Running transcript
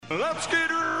Let's get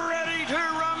ready to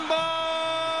rumble!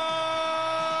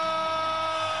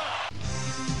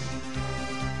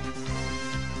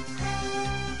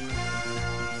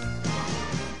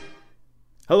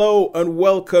 Hello and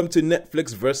welcome to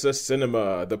Netflix versus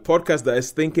Cinema, the podcast that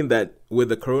is thinking that with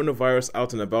the coronavirus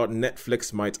out and about,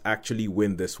 Netflix might actually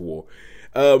win this war.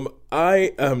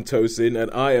 I am Tosin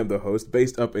and I am the host,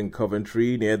 based up in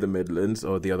Coventry near the Midlands,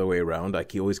 or the other way around. I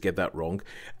always get that wrong.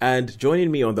 And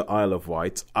joining me on the Isle of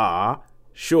Wight are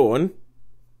Sean.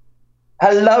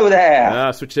 Hello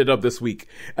there. Switched it up this week.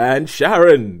 And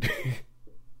Sharon.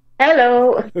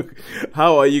 Hello.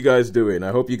 How are you guys doing?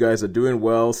 I hope you guys are doing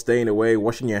well, staying away,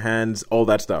 washing your hands, all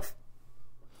that stuff.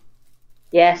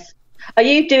 Yes. Are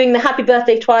you doing the happy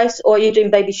birthday twice, or are you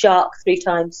doing Baby Shark 3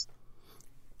 times?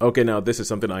 Okay, now this is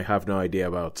something I have no idea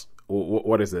about.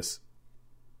 What is this?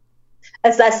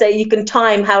 As I say, you can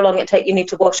time how long you need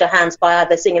to wash your hands by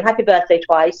either singing happy birthday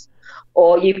twice,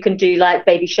 or you can do like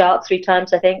Baby Shark 3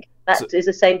 times, I think. That is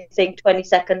the same thing, 20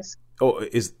 seconds. Oh,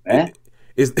 is Baby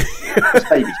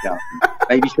Shark.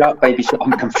 Baby Shark, Baby Shark.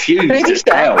 I'm confused Baby as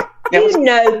hell. Shark. You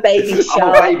know Baby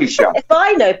Shark. Oh, Baby Shark. If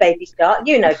I know Baby Shark,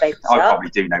 you know Baby I Shark. probably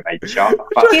do know Baby Shark.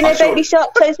 Do you know Baby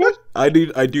Shark, Tosin? I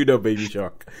do know Baby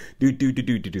Shark. Do.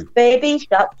 Baby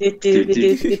Shark, do do do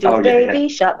do do do. Oh, yeah, Baby yeah.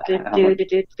 Shark, do do do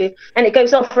do do. And it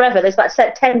goes on forever. There's like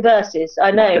 10 verses.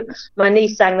 I know. My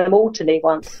niece sang them all to me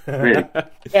once. Really?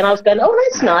 And I was going, oh,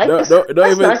 that's nice. Not That's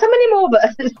even, nice. How many more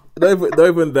verses? not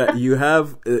even that. You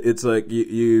have, it's like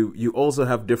you also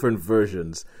have different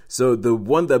versions. So the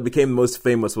one that became most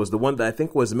famous was the one that I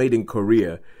think was made in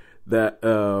Korea.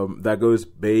 That goes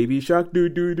Baby Shark do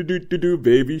do do do do do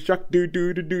Baby Shark do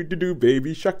do do do do do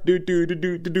Baby Shark do do do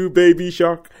do do do Baby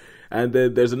Shark. And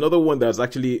then there's another one that's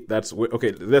okay.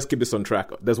 Let's keep this on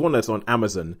track. There's one that's on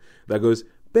Amazon that goes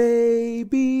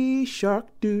Baby Shark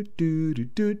do do do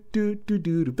do do do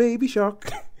do do Baby Shark.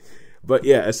 But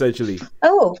yeah, essentially.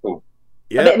 Oh,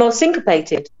 Yeah. a bit more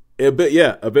syncopated. A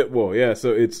bit more, yeah.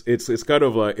 So it's kind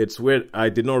of like, it's weird. I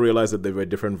did not realize that there were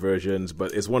different versions,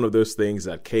 but it's one of those things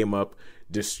that came up,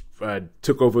 just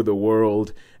took over the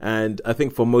world, and I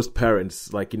think for most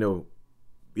parents, like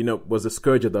was a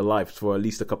scourge of their lives for at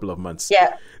least a couple of months.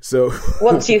 Yeah. So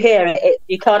Once you hear it,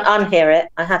 you can't unhear it,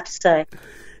 I have to say.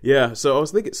 yeah. So I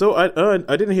was thinking. So I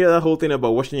didn't hear that whole thing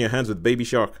about washing your hands with Baby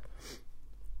Shark.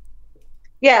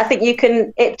 Yeah, I think you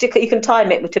can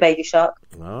time it to Baby Shark.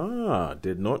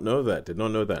 Did not know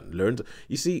that. Learned.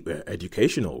 You see,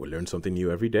 educational. We learn something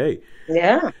new every day.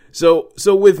 Yeah. So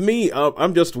with me,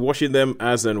 I'm just washing them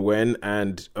as and when,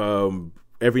 and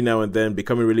every now and then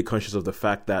becoming really conscious of the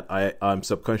fact that I'm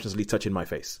subconsciously touching my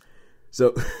face.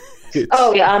 So.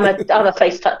 Oh yeah, I'm a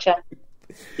face toucher.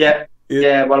 Yeah.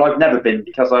 Yeah, well, I've never been,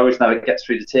 because I always know it gets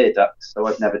through the tear ducts, so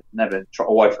I've never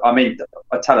tried.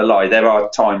 I tell a lie. There are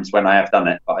times when I have done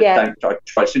it, but I don't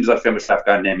try. As soon as I feel myself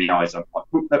going near my eyes, I'm like,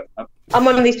 no. I'm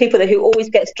one of these people who always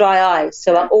gets dry eyes,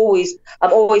 so I'm always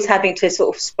having to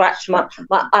sort of scratch my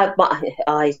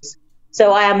eyes.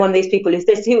 So I am one of these people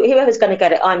whoever's going to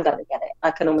get it, I'm going to get it.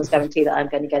 I can almost guarantee that I'm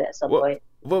going to get it at some point.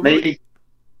 Well, Me?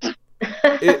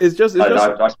 it's just.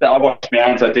 I wash my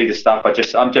hands. I do the stuff.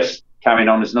 I'm just carrying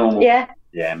on as normal. Yeah,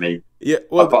 me. Yeah,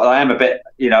 well, but I am a bit,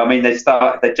 they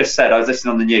just said, I was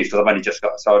listening on the news because I've only just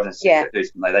got started to do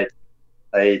something.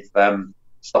 They've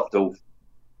stopped all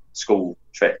school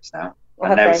trips now.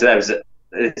 And there was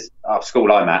our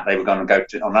school I'm at, they were going to go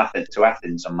to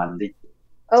Athens on Monday.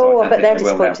 Oh, but they're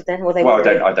disappointed then. I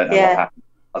don't know what happened.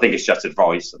 I think it's just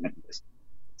advice.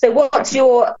 So what's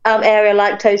your area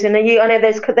like, Tosin? I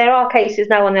know there are cases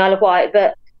now on the Isle of Wight,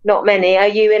 but not many. Are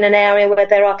you in an area where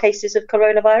there are cases of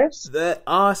coronavirus? There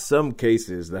are some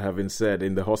cases that have been said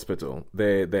in the hospital.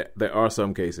 There are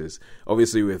some cases.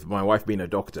 Obviously, with my wife being a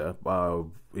doctor,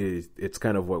 it's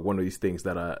kind of one of these things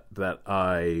that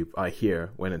I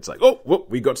hear when it's like, oh,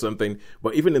 we got something.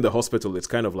 But even in the hospital, it's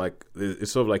kind of like,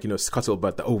 it's sort of like,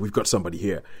 scuttlebutt that, we've got somebody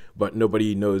here, but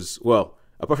nobody knows. Well,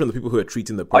 apart from the people who are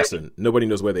treating the person, nobody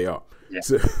knows where they are. Yeah.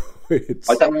 So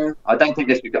I don't think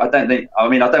this. I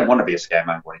don't want to be a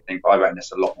scaremonger or anything, but I reckon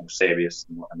it's a lot more serious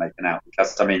than what they're making out.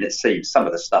 Because it seems some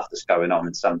of the stuff that's going on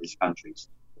in some of these countries.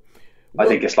 I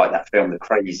think it's like that film, The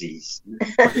Crazies.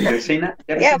 Have you ever seen that?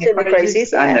 Yeah, I've seen The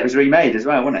Crazies. And it was remade as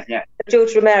well, wasn't it? Yeah. The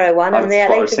George Romero one. That's and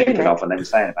what I was thinking of, and then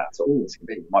saying about it. So,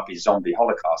 it might be zombie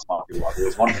holocaust, might be what I've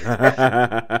always wanted.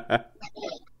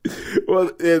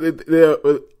 Well,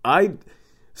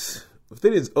 the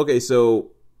thing is, okay,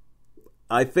 so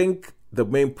I think the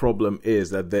main problem is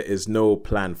that there is no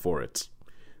plan for it.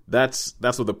 That's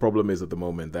what the problem is at the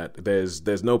moment, that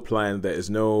there's no plan, there is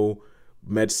no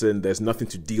medicine, there's nothing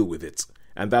to deal with it.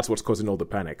 And that's what's causing all the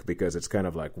panic, because it's kind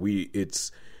of like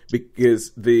it's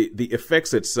because the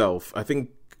effects itself, I think,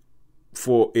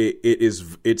 for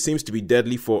it seems to be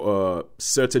deadly for a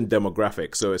certain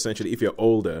demographic. So essentially, if you're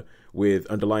older with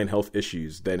underlying health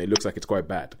issues, then it looks like it's quite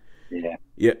bad. Yeah.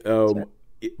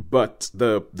 But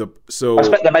so I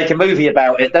expect they make a movie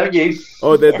about it, don't you?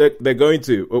 Oh, they're going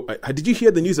to. Oh, did you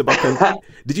hear the news about?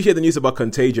 Did you hear the news about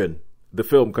Contagion, the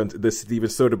film, the Steven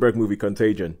Soderbergh movie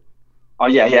Contagion? Oh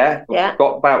yeah.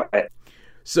 Got about it.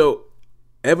 So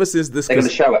ever since this, they're going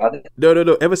to show it, are they?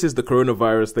 No. Ever since the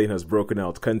coronavirus thing has broken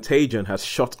out, Contagion has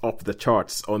shot up the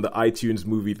charts on the iTunes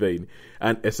movie thing,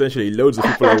 and essentially loads of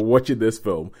people are watching this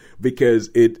film because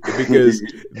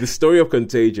the story of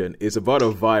Contagion is about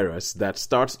a virus that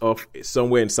starts off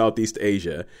somewhere in Southeast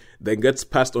Asia, then gets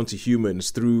passed on to humans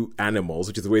through animals,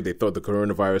 which is the way they thought the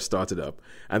coronavirus started up,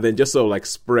 and then just sort of like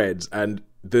spreads. And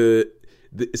the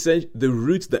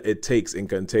route that it takes in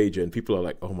Contagion, people are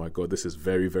like, oh my god, this is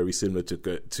very, very similar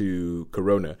to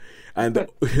Corona. And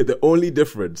the only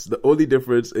difference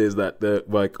is that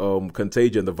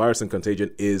Contagion, the virus in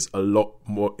Contagion is a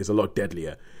lot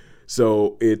deadlier.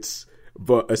 So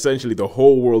but essentially the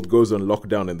whole world goes on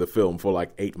lockdown in the film for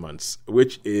like 8 months,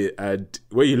 and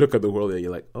when you look at the world,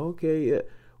 you're like, okay, yeah,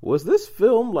 was this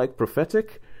film like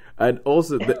prophetic? And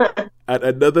also, and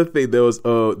another thing, there was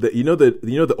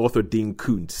the author Dean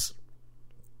Koontz.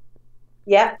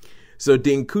 Yeah. So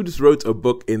Dean Koontz wrote a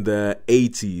book in the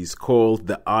 80s called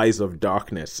The Eyes of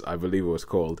Darkness, I believe it was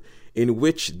called, in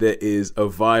which there is a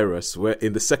virus where,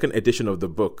 in the second edition of the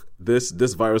book, this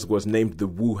virus was named the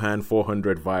Wuhan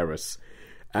 400 virus,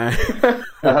 and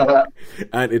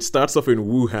and it starts off in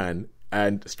Wuhan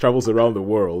and travels around the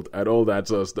world and all that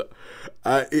sort of stuff.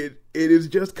 It is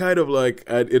just kind of like,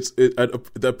 and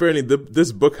apparently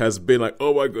this book has been like,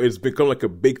 oh my god, it's become like a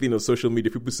big thing on social media.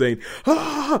 People saying,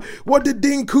 what did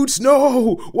Dean Koontz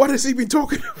know? What has he been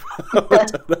talking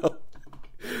about?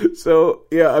 So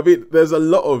yeah, I mean, there's a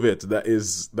lot of it that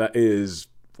is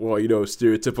well,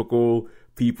 stereotypical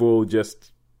people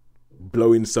just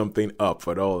blowing something up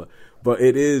and all. But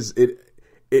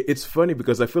it's funny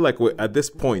because I feel like we're at this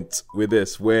point with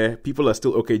this where people are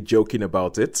still okay joking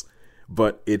about it,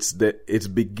 but it's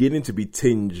beginning to be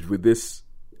tinged with this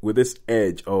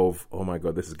edge of, oh my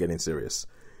god, this is getting serious.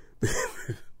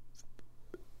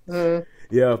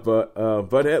 Yeah, but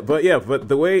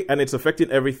the way, and it's affecting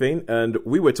everything. And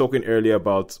we were talking earlier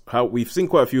about how we've seen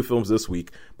quite a few films this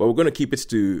week, but we're going to keep it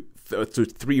to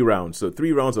 3 rounds. So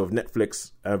 3 rounds of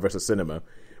Netflix versus cinema,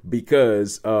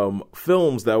 because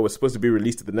films that were supposed to be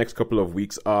released in the next couple of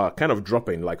weeks are kind of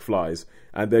dropping like flies,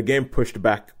 and they're getting pushed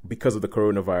back because of the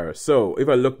coronavirus. So if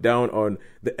I look down on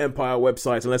the Empire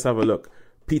website, and let's have a look.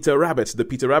 Peter Rabbit, the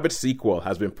Peter Rabbit sequel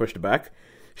has been pushed back.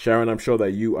 Sharon, I'm sure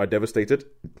that you are devastated.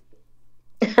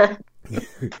 Peter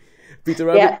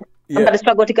Rabbit. Yeah, I'm going to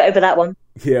struggle to get over that one.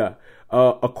 Yeah.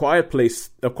 A Quiet Place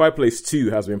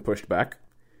 2 has been pushed back.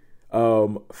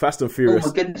 Fast and Furious. Oh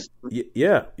my goodness.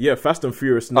 Yeah. Fast and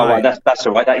Furious 9. Oh, right, that's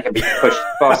all right. That can be pushed.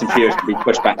 Fast and Furious can be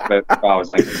pushed back for hours.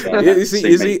 You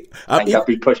see, I'll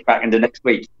be pushed back into next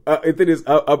week. The thing is,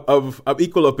 I'm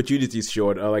equal opportunities,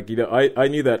 Sean. I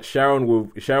knew that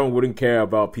Sharon wouldn't care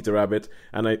about Peter Rabbit,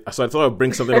 and so I thought I'd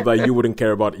bring something up that you wouldn't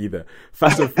care about either.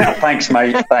 Fast and Furious. Thanks,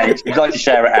 mate. Thanks. We'd like to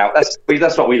share it out. That's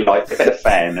what we like. A bit of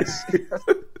fairness.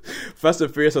 Fast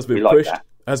and Furious has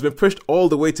been pushed all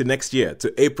the way to next year,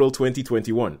 to April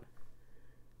 2021.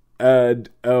 And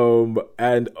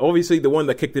obviously the one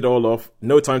that kicked it all off,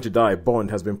 No Time to Die,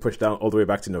 Bond, has been pushed down all the way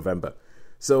back to November.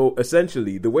 So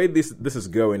essentially, the way this is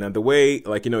going, and the way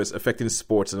it's affecting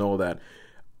sports and all that,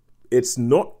 it's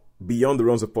not beyond the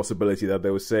realms of possibility that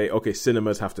they would say, okay,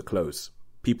 cinemas have to close.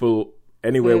 People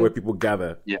anywhere where people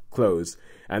gather, close.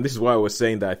 And this is why I was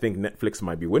saying that I think Netflix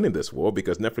might be winning this war,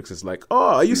 because Netflix is like,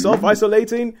 oh, are you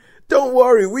self-isolating? Don't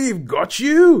worry, we've got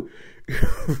you.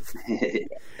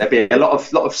 There'll be a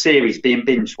lot of series being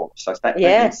binge watched. So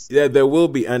yes. Yeah, there will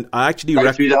be. And I actually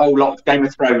reckon through the whole lot of Game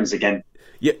of Thrones again.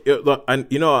 Yeah, and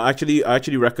I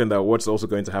actually reckon that what's also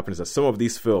going to happen is that some of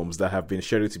these films that have been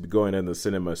scheduled to be going in the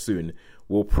cinema soon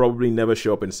will probably never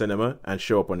show up in cinema and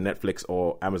show up on Netflix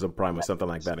or Amazon Prime or something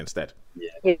like that instead.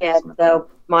 Yeah, they'll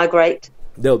migrate.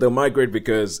 They'll migrate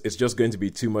because it's just going to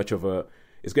be too much of a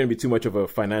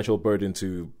financial burden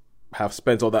to have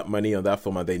spent all that money on that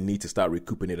film, and they need to start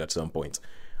recouping it at some point.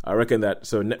 I reckon that,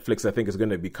 so Netflix, I think, is going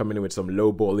to be coming in with some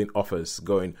low-balling offers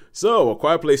going, so, A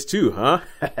Quiet Place 2, huh?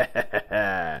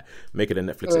 Make it a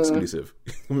Netflix exclusive.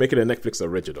 Make it a Netflix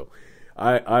original.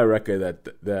 I reckon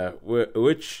that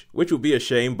which will be a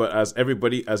shame, but as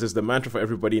is the mantra for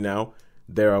everybody now,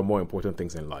 there are more important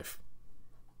things in life.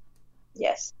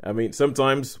 Yes. I mean,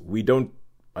 sometimes we don't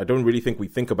I don't really think we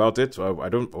think about it. I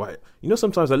don't.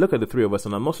 Sometimes I look at the three of us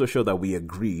and I'm not so sure that we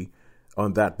agree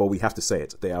on that, but we have to say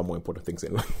it. There are more important things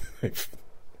in life.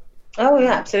 Oh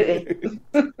yeah, absolutely.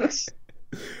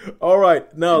 All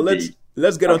right, now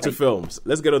let's get onto films.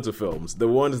 Let's get onto films. The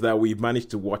ones that we've managed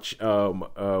to watch,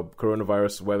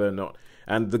 coronavirus, whether or not.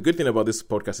 And the good thing about this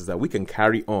podcast is that we can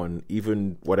carry on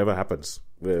even whatever happens,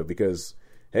 because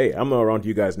hey, I'm not around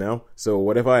you guys now, so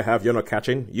whatever I have, you're not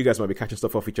catching. You guys might be catching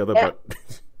stuff off each other, but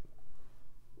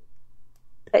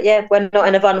yeah, we're not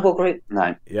in a vulnerable group.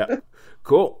 No. Yeah,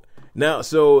 cool. Now,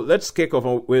 so let's kick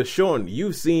off with Sean.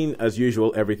 You've seen, as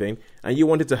usual, everything, and you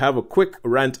wanted to have a quick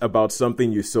rant about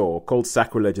something you saw called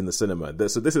Sacrilege in the cinema.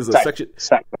 So this is a section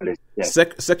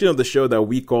of the show that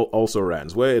we call Also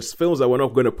Rants, where it's films that we're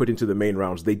not going to put into the main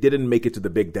rounds. They didn't make it to the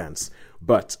big dance.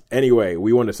 But anyway,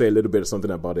 we want to say a little bit of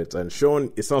something about it. And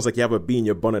Sean, it sounds like you have a bee in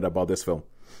your bonnet about this film.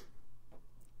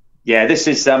 Yeah, this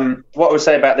is what I would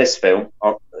say about this film.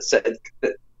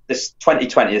 This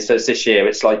 2020, so it's this year.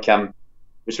 It's like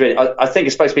it's really, I think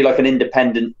it's supposed to be like an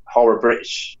independent horror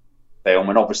British film,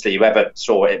 and obviously whoever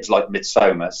saw it, it was like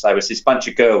Midsommar. So it's this bunch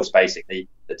of girls basically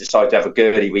that decide to have a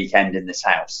girly weekend in this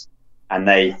house, and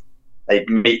they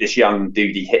meet this young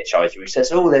dudey hitchhiker who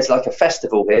says, "Oh, there's like a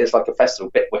festival here. There's like a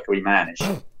festival, bit Wickery Man-ish."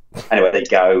 Anyway, they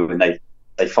go and they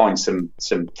find some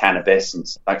cannabis and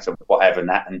some whatever and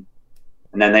that, and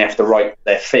then they have to write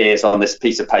their fears on this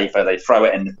piece of paper. They throw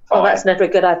it in the fire. Oh, that's never a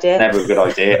good idea. Never a good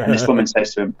idea. And this woman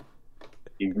says to him,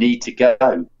 "You need to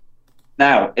go."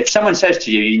 Now, if someone says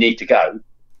to you, "You need to go,"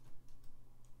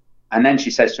 and then she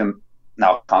says to him,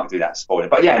 "No, I can't do that, spoiler."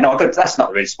 But yeah, no, that's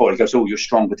not really spoiler. He goes, "Oh, you're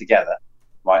stronger together."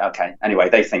 Right, okay. Anyway,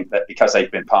 they think that because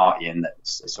they've been partying, that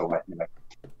it's all right. Anyway.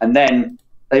 And then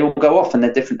they all go off in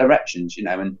their different directions,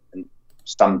 and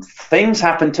some things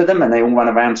happen to them, and they all run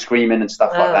around screaming and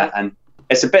stuff like that. And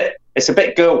it's a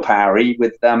bit girl powery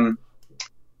with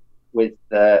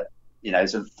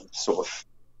sort of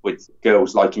with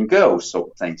girls liking girls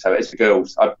sort of thing. So it's the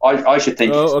girls. I should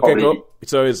think. Oh, okay, probably, cool.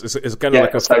 So it's kind of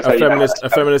like a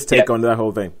feminist take on that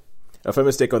whole thing. A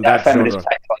feminist take on that genre.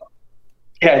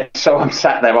 Yeah, so I'm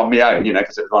sat there on my own,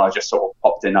 because it was when I just sort of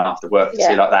popped in after work to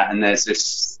see like that, and there's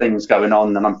this things going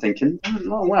on, and I'm thinking,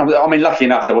 oh, well, I mean, lucky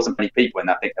enough, there wasn't many people in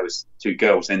that. I think there was 2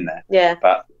 girls in there. Yeah.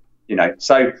 But,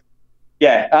 so,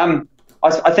 yeah,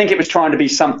 I think it was trying to be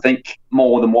something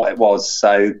more than what it was.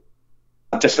 So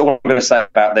just all I'm going to say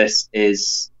about this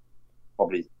is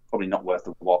probably not worth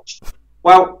a watch.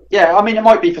 Well, yeah, I mean, it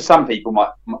might be for some people.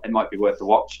 It might be worth a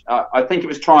watch. I think it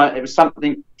was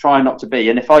something trying not to be.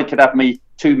 And if I could have me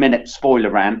 2-minute spoiler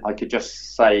rant, I could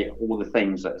just say all the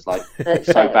things that is like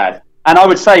so bad. And I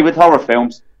would say with horror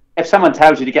films, if someone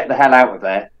tells you to get the hell out of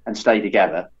there and stay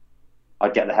together,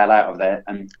 I'd get the hell out of there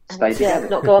and stay together.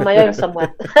 Not go on my own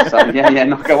somewhere. So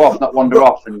not go off, not wander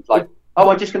off, and like, oh,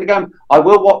 I'm just going to go. I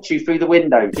will watch you through the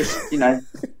window.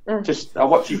 Just I'll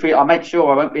watch you through. I'll make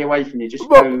sure I won't be away from you. Just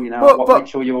go. Make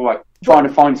sure you're all right. Trying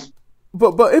to find.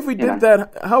 But if we did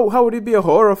that, how would it be a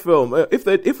horror film?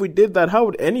 If we did that, how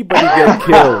would anybody get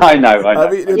killed? I know. I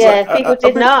mean, people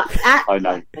did not. I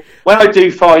know. When I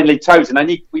do finally chosen,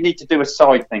 we need to do a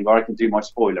side thing where I can do my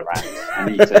spoiler rant. I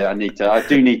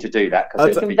do need to do that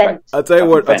because I'll tell you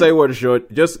what, Sean.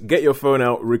 Just get your phone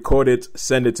out, record it,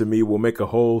 send it to me. We'll make a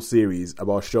whole series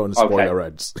about Sean's spoiler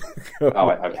rants.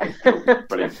 Okay, cool.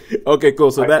 Brilliant. Okay,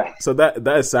 cool. So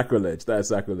that is sacrilege. That is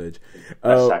sacrilege.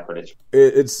 That's sacrilege.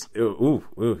 It's.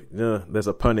 No, there's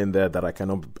a pun in there that I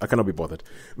cannot be bothered.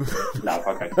 No,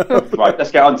 okay. Right, let's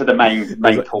get on to the main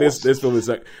course. This film is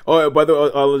like. Oh, by the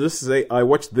way, I'll just say I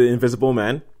watched The Invisible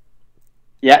Man.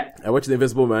 Yeah, I watched The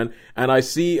Invisible Man, and I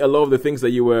see a lot of the things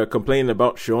that you were complaining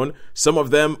about, Sean. Some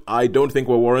of them I don't think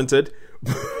were warranted.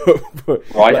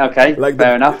 Right, okay,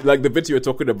 fair enough. Like the bits you were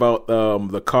talking about,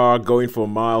 the car going for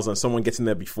miles and someone getting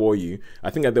there before you. I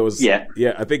think that there was. Yeah.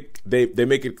 I think they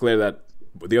make it clear that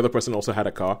the other person also had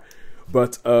a car.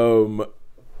 But did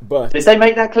they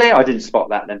make that clear? I didn't spot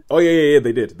that then. Oh yeah,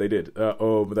 they did.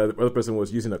 The other person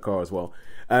was using a car as well.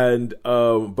 And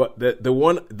but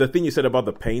the thing you said about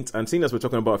the paint, and seeing as we're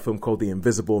talking about a film called The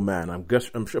Invisible Man, I'm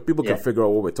sure people can figure out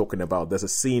what we're talking about. There's a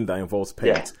scene that involves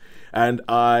paint, and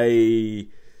it's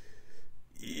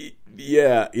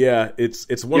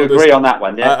one. You of those. Agree on that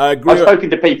one? Yeah, I agree. I've spoken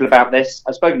to people about this,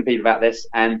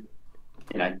 and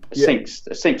the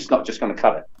sink's not just going to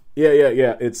cut it.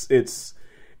 Yeah. It's.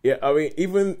 Yeah, I mean,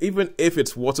 even if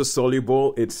it's water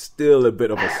soluble, it's still a bit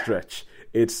of a stretch.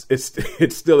 It's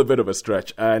still a bit of a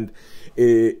stretch, and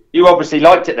you obviously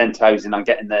liked it then, Tosin. I'm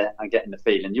getting the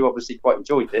feeling you obviously quite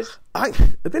enjoyed this.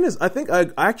 The thing is, I think I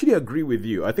actually agree with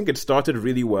you. I think it started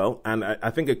really well, and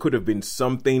I think it could have been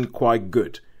something quite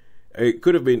good. It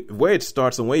could have been where it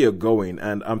starts and where you're going,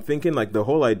 and I'm thinking like the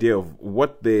whole idea of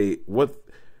what you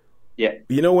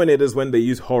know, when they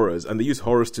use horrors and they use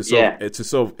horrors to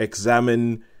sort of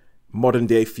examine modern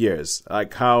day fears,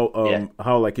 like how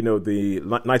like, you know, the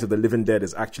Night of the Living Dead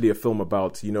is actually a film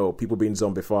about, you know, people being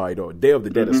zombified, or Day of the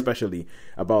Dead especially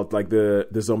about like the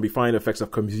zombifying effects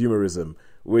of consumerism,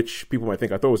 which people might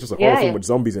think I thought it was just a horror film with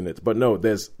zombies in it, but no,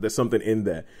 there's something in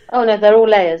there. Oh no, they're all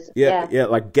layers.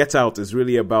 Like Get Out is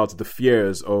really about the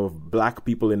fears of black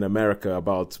people in America,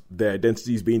 about their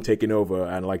identities being taken over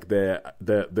and like their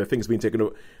things being taken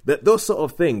over. Those sort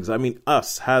of things. I mean,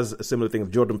 Us has a similar thing.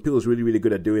 Jordan Peele is really, really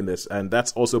good at doing this, and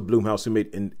that's also Blumhouse who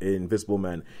made Invisible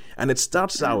Man. And it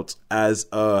starts out as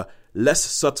a less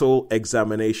subtle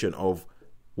examination of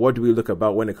what do we look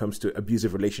about when it comes to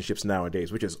abusive relationships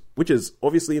nowadays, which is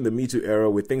obviously in the Me Too era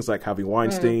with things like Harvey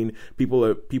Weinstein,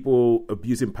 people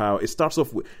abusing power. It starts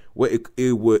off with where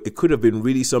it could have been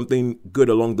really something good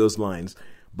along those lines,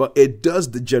 but it does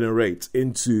degenerate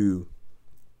into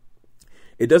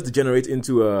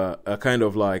a kind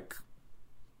of like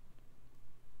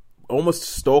almost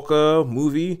stalker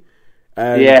movie.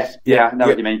 And I know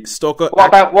what you mean. Stalker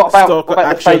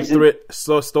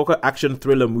action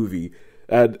thriller movie.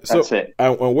 And so, that's it.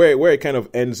 And where it kind of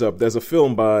ends up, there's a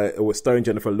film starring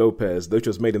Jennifer Lopez, which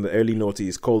was made in the early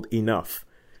noughties, called Enough,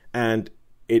 and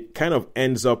it kind of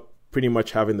ends up pretty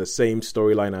much having the same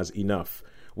storyline as Enough,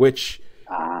 which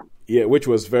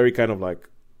was very kind of like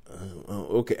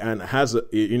okay, and has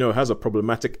a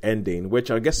problematic ending, which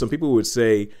I guess some people would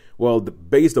say, well,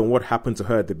 based on what happened to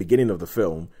her at the beginning of the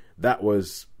film, that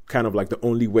was kind of like the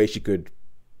only way she could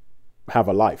have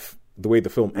a life, the way the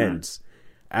film ends.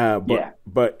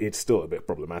 But it's still a bit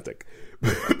problematic.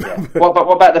 What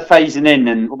about the phasing in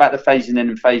and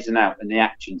phasing out in the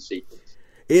action sequence?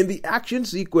 In the action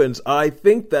sequence, I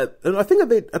think that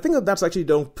that's actually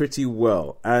done pretty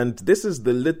well. And this is a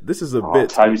bit.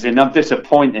 Tosin, I'm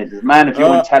disappointed, man of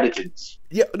your intelligence.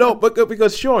 Yeah, no, but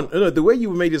because Sean, the way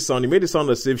you made it sound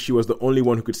as if she was the only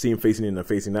one who could see him facing in and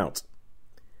facing out.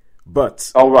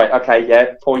 But right, okay,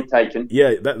 yeah, point taken.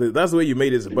 Yeah, that's the way you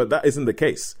made it, but that isn't the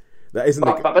case. That isn't.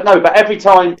 But every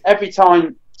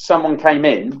time someone came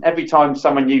in, every time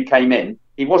someone new came in,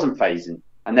 he wasn't phasing,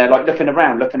 and they're like looking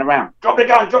around. Drop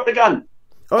the gun.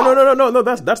 Oh no!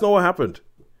 That's not what happened.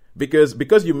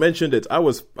 Because you mentioned it, I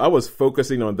was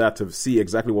focusing on that to see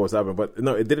exactly what was happening. But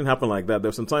no, it didn't happen like that. There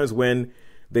were some times when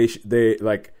they some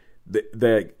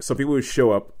people would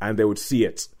show up and they would see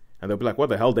it, and they'll be like, "What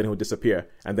the hell?" Then he would disappear,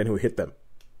 and then he would hit them.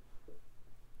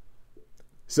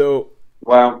 So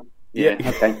well. Yeah,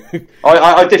 okay.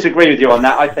 I disagree with you on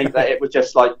that. I think that it was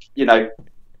just like, you know,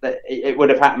 that it would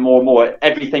have happened more and more.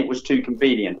 Everything was too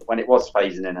convenient when it was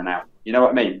phasing in and out. You know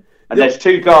what I mean? And there's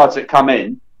two guards that come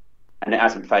in and it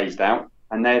hasn't phased out,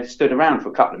 and they've stood around for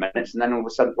a couple of minutes, and then all of a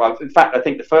sudden, well, in fact, I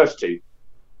think the first two.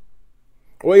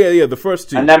 Well, yeah, the first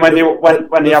two. And then when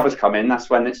the others come in, that's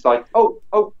when it's like, oh.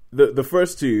 The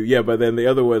first two, yeah, but then the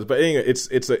other ones. But anyway, it's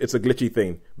a glitchy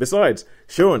thing. Besides,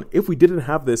 Sean, if we didn't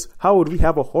have this, how would we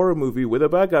have a horror movie with a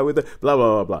bad guy with a blah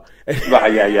blah blah blah?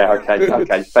 Right, yeah,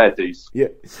 okay, fair dues. Yeah,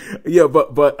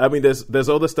 but I mean, there's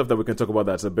all the stuff that we can talk about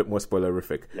that's a bit more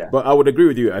spoilerific. Yeah. But I would agree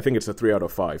with you. I think it's a 3 out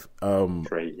of 5.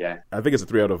 3, yeah. I think it's a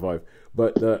 3 out of 5.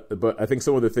 But I think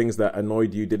some of the things that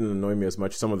annoyed you didn't annoy me as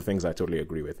much. Some of the things I totally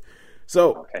agree with.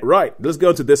 So, Right, let's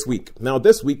go to this week. Now,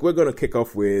 this week, we're going to kick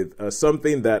off with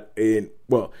something that, in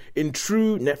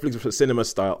true Netflix cinema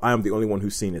style, I am the only one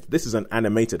who's seen it. This is an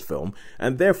animated film,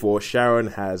 and therefore, Sharon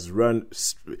has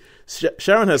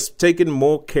taken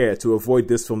more care to avoid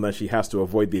this film than she has to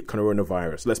avoid the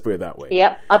coronavirus. Let's put it that way.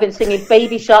 Yep, I've been singing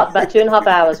Baby Shark about 2.5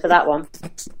 hours for that one.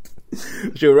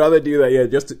 She'll rather do that, yeah,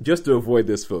 just to avoid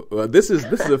this film. This is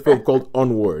a film called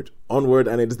Onward,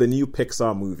 and it is the new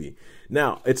Pixar movie.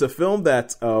 Now, it's a film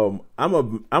that I'm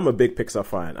a big Pixar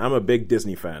fan. I'm a big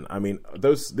Disney fan. I mean,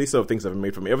 these sort of things have been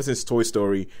made for me ever since Toy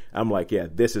Story. I'm like, yeah,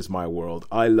 this is my world.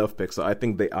 I love Pixar. I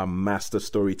think they are master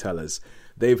storytellers.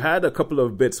 They've had a couple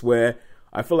of bits where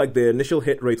I feel like the initial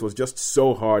hit rate was just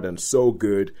so hard and so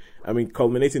good. I mean,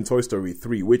 culminating Toy Story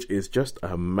 3, which is just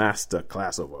a master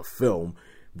class of a film,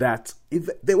 that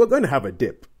they were going to have a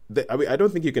dip. I mean, I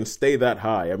don't think you can stay that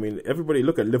high. I mean, everybody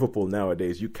look at Liverpool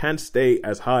nowadays. You can't stay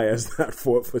as high as that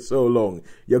for so long.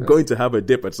 You're going to have a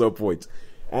dip at some point.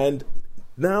 And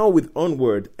now with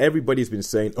Onward, everybody's been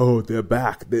saying, oh, they're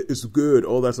back. It's good,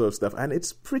 all that sort of stuff. And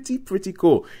it's pretty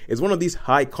cool. It's one of these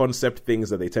high concept things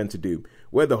that they tend to do,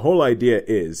 where the whole idea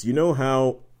is, you know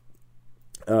how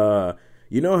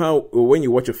when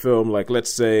you watch a film, like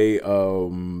let's say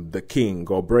The King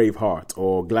or Braveheart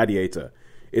or Gladiator,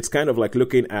 it's kind of like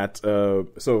looking at sort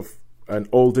of an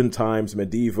olden times,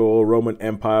 medieval, Roman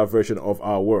Empire version of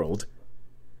our world,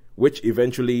 which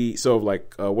eventually sort of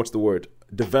like,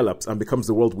 develops and becomes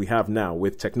the world we have now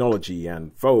with technology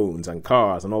and phones and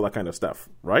cars and all that kind of stuff,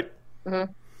 right?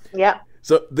 Mm-hmm. Yeah.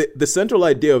 So the central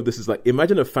idea of this is like,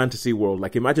 imagine a fantasy world,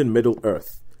 like imagine Middle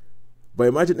Earth. But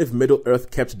imagine if Middle Earth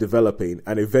kept developing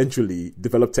and eventually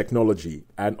developed technology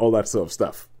and all that sort of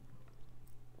stuff.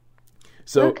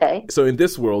 So in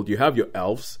this world, you have your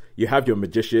elves, you have your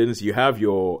magicians, you have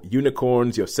your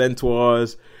unicorns, your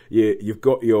centaurs, you've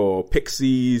got your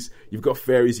pixies, you've got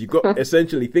fairies, you've got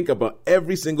essentially think about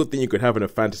every single thing you could have in a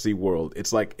fantasy world.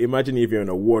 It's like, imagine if you're in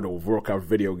a World of Warcraft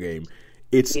video game.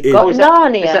 Is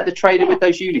that the trailer with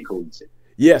those unicorns?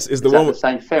 Yes, is the one with the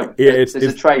same film. Yeah, there's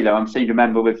a trailer I seem to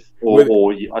remember with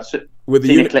I've seen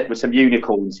a clip with some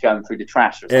unicorns going through the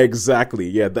trash. Or something. Exactly.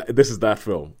 Yeah, this is that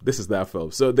film.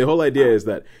 So the whole idea is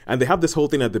that, and they have this whole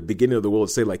thing at the beginning of the world,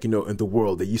 say like, in the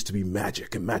world there used to be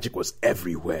magic, and magic was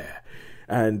everywhere,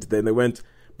 and then they went,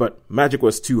 but magic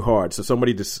was too hard, so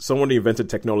somebody invented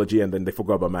technology, and then they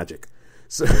forgot about magic.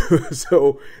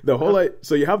 So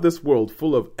you have this world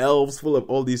full of elves, full of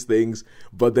all these things,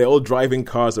 but they're all driving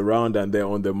cars around and they're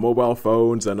on their mobile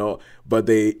phones and all, but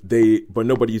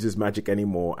nobody uses magic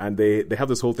anymore. And they have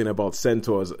this whole thing about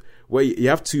centaurs where you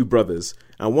have two brothers,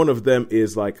 and one of them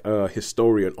is like a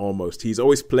historian almost. He's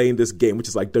always playing this game, which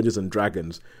is like Dungeons and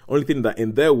Dragons. Only thing that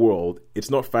in their world,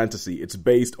 it's not fantasy. It's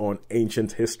based on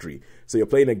ancient history. So you're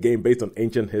playing a game based on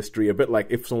ancient history, a bit like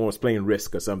if someone was playing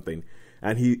Risk or something.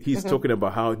 And he's talking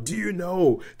about how, do you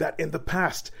know that in the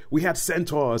past we had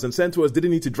centaurs, and centaurs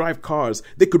didn't need to drive cars.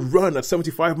 They could run at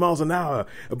 75 miles an hour.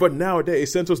 But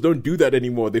nowadays, centaurs don't do that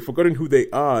anymore. They've forgotten who they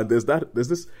are. And there's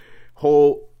this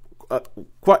whole,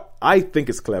 I think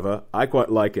it's clever. I quite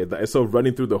like it. That it's sort of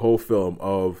running through the whole film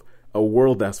of a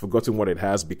world that's forgotten what it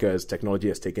has because technology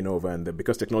has taken over. And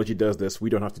because technology does this,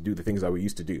 we don't have to do the things that we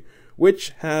used to do.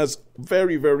 Which has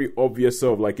very, very obvious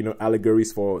sort of like,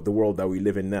 allegories for the world that we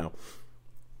live in now.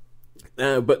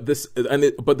 But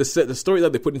the story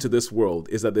that they put into this world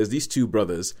is that there's these two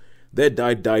brothers. Their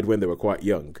dad died when they were quite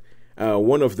young.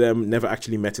 One of them never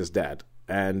actually met his dad,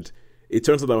 and it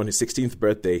turns out that on his 16th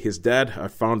birthday, his dad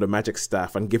had found a magic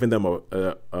staff and given them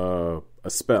a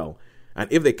spell.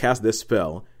 And if they cast this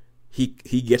spell, he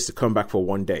gets to come back for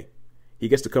one day. He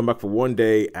gets to come back for one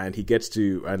day, and they get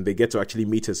to actually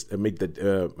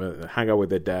hang out with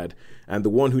their dad. And the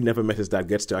one who never met his dad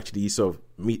gets to actually sort of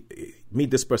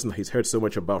meet this person that he's heard so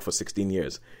much about for 16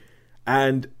 years.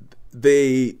 And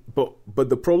but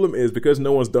the problem is, because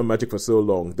no one's done magic for so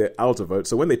long, they're out of it.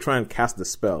 So when they try and cast the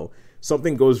spell,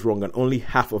 something goes wrong, and only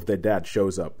half of their dad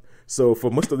shows up. So for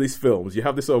most of these films, you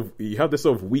have this sort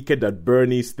of Weekend at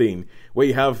Bernie's thing where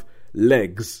you have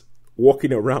legs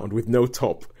walking around with no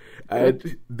top.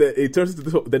 And it turns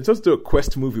into a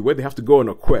quest movie where they have to go on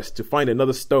a quest to find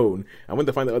another stone. And when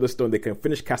they find the other stone, they can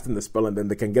finish casting the spell, and then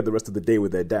they can get the rest of the day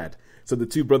with their dad. So the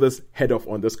two brothers head off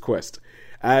on this quest.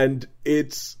 And I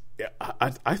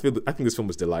think this film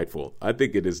is delightful. I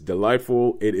think it is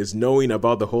delightful. It is knowing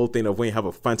about the whole thing of when you have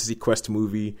a fantasy quest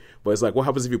movie. But it's like, what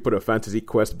happens if you put a fantasy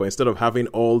quest, but instead of having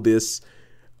all this...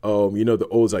 the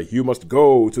old like, you must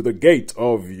go to the gate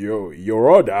of your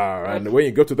order, and when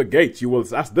you go to the gate, you will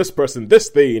ask this person this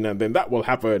thing, and then that will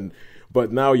happen.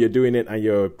 But now you're doing it, and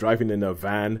you're driving in a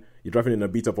van. You're driving in a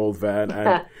beat-up old van,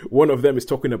 and one of them is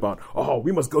talking about,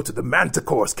 we must go to the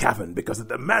Manticore's cavern, because at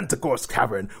the Manticore's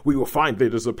cavern, we will find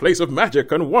that there's a place of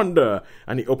magic and wonder.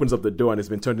 And he opens up the door, and it's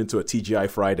been turned into a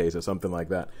TGI Fridays or something like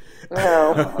that.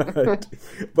 Oh.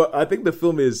 But I think the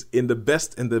film is in the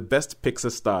best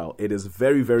Pixar style. It is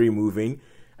very, very moving.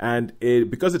 And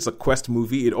because it's a quest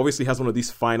movie, it obviously has one of these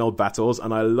final battles.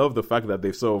 And I love the fact that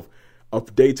they've sort of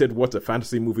updated what a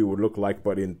fantasy movie would look like,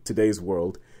 but in today's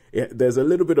world. There's a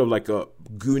little bit of like a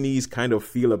Goonies kind of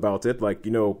feel about it. Like,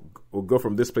 we'll go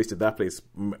from this place to that place,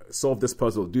 solve this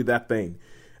puzzle, do that thing.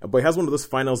 But it has one of those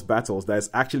finals battles that is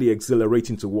actually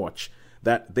exhilarating to watch,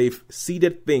 that they've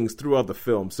seeded things throughout the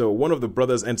film. So one of the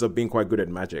brothers ends up being quite good at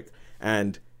magic,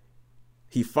 and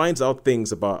he finds out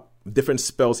things about different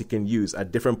spells he can use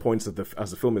at different points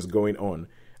as the film is going on.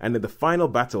 And in the final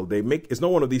battle, it's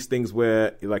not one of these things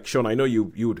where, like, Sean, I know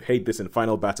you would hate this in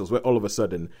final battles, where all of a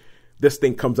sudden this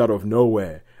thing comes out of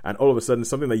nowhere, and all of a sudden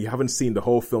something that you haven't seen the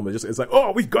whole film. It's like,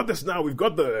 we've got this now. We've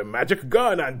got the magic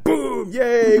gun, and boom,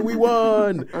 yay, we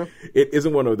won. It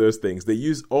isn't one of those things. They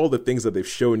use all the things that they've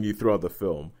shown you throughout the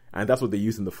film, and that's what they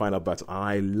use in the final battle. And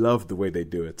I love the way they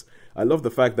do it. I love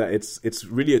the fact that it's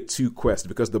really a two quest,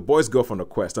 because the boys go off on a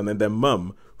quest, and then their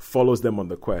mum follows them on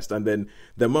the quest, and then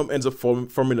their mum ends up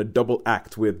forming a double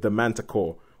act with the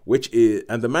Manticore,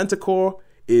 and the Manticore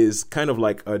is kind of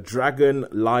like a dragon,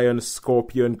 lion,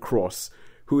 scorpion cross,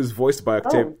 who's voiced by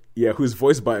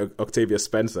Octavia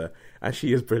Spencer, and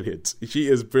she is brilliant. She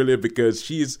is brilliant because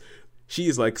she is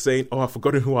like saying, "Oh, I've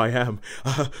forgotten who I am.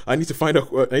 I need to find out.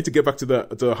 I need to get back to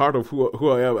the heart of who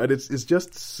I am." And it's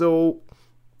just so.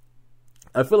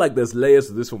 I feel like there's layers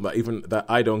to this film that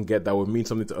I don't get that would mean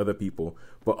something to other people.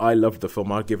 But I loved the film.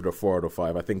 I'll give it a 4 out of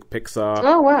 5. I think Pixar.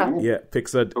 Oh wow! Yeah,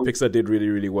 Pixar did really,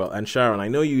 really well. And Sharon, I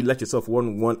know you let yourself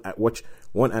watch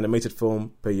one animated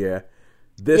film per year.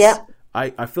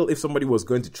 I feel if somebody was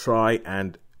going to try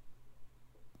and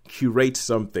curate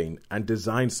something and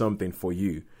design something for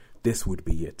you, this would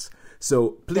be it.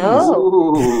 So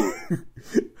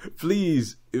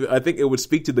please, I think it would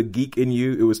speak to the geek in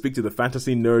you. It would speak to the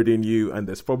fantasy nerd in you. And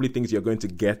there's probably things you're going to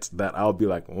get that I'll be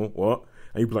like, oh, what?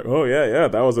 And you'd be like, oh, yeah,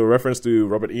 that was a reference to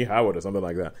Robert E. Howard or something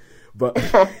like that. But,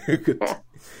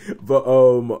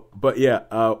 but yeah,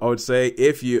 I would say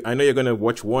I know you're going to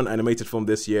watch one animated film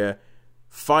this year,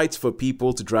 fight for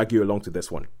people to drag you along to this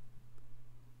one.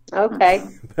 Okay.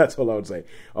 That's all I would say.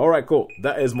 All right, cool.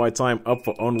 That is my time up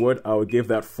for Onward. I would give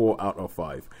that 4 out of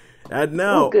 5. And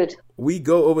now we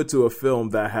go over to a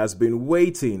film that has been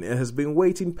waiting. It has been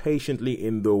waiting patiently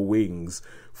in the wings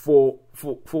for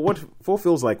what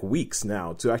feels like weeks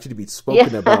now to actually be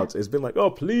spoken about. It's been like, oh,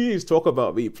 please talk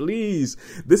about me, please.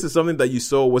 This is something that you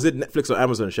saw. Was it Netflix or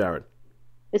Amazon, Sharon?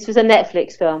 This was a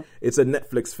Netflix film. It's a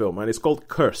Netflix film, and it's called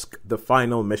Kursk: The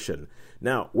Final Mission.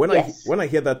 Now, when I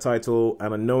hear that title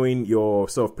and knowing your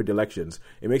sort of predilections,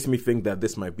 it makes me think that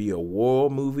this might be a war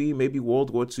movie, maybe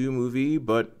World War II movie.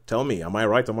 But tell me, am I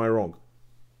right? Am I wrong?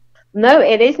 No,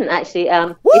 it isn't actually.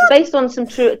 It's based on some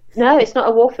true. No, it's not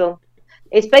a war film.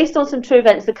 It's based on some true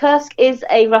events. The Kursk is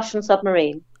a Russian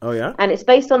submarine. Oh yeah. And it's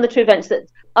based on the true events that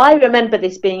I remember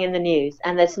this being in the news.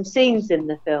 And there's some scenes in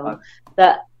the film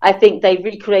that I think they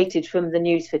recreated from the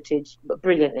news footage, but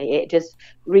brilliantly. It just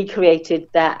recreated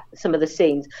some of the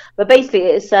scenes. But basically,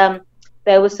 it's there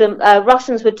was some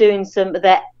Russians were doing some of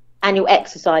their annual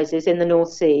exercises in the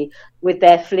North Sea with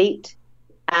their fleet,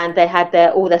 and they had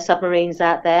all their submarines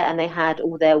out there, and they had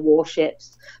all their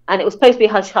warships. And it was supposed to be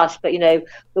hush hush, but the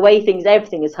way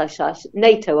everything is hush hush.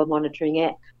 NATO are monitoring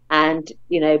it, and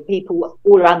people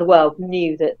all around the world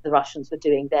knew that the Russians were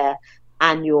doing their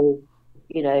annual,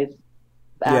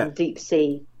 deep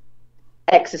sea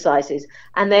exercises.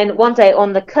 And then one day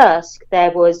on the Kursk,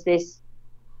 there was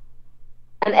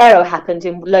an error happened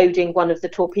in loading one of the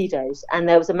torpedoes, and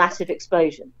there was a massive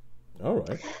explosion. All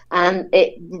right. And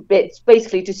it's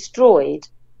basically destroyed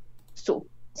sort of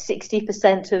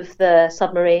 60% of the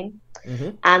submarine. Mm-hmm.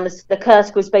 And the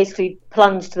Kursk was basically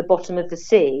plunged to the bottom of the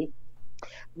sea.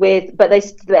 But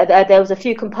there was a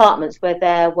few compartments where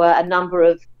there were a number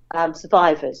of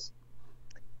survivors.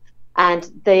 And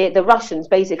the Russians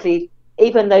basically,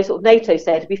 even though sort of NATO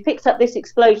said, we've picked up this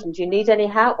explosion, do you need any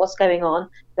help? What's going on?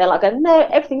 They're like, no,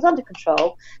 everything's under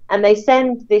control. And they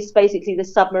send the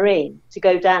submarine to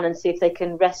go down and see if they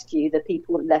can rescue the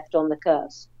people left on the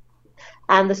Kursk.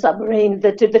 And the submarine,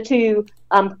 the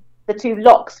two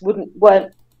locks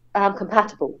weren't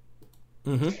compatible.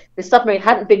 Mm-hmm. The submarine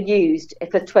hadn't been used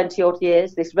for 20 odd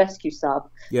years, this rescue sub.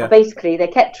 Yeah. And basically, they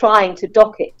kept trying to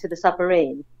dock it to the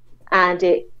submarine, and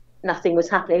nothing was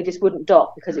happening. It just wouldn't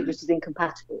dock because it was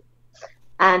incompatible.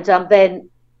 And then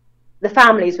the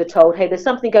families were told, hey, there's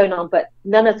something going on, but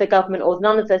none of the government or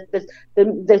none of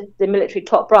the military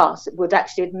top brass would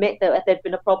actually admit that there'd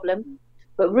been a problem.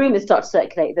 But rumours started to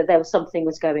circulate that something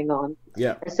was going on.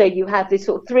 Yeah. And so you have this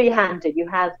sort of three-hander. You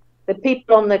have the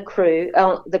people on the crew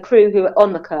who are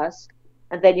on the Kursk,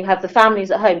 and then you have the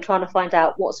families at home trying to find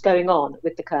out what's going on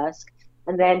with the Kursk.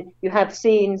 And then you have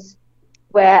scenes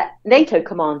where NATO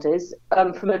commanders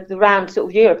from around sort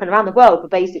of Europe and around the world were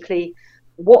basically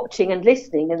watching and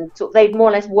listening, and sort of they'd more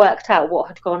or less worked out what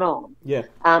had gone on. Yeah.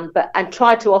 And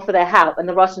tried to offer their help, and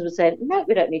the Russians were saying, no,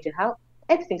 we don't need your help.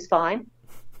 Everything's fine.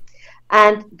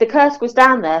 And the Kursk was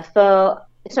down there for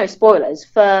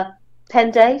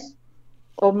 10 days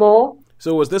or more.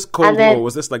 So was this Cold War?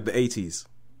 Was this like the 80s?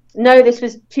 No, this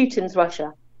was Putin's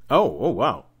Russia. Oh,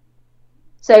 wow.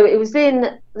 So it was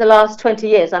in the last 20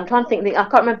 years. I'm trying to think. I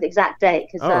can't remember the exact date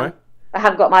because I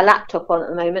haven't got my laptop on at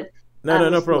the moment.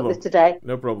 No problem. Today.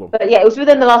 No problem. But yeah, it was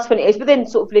within the last 20 years. It was within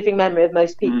sort of living memory of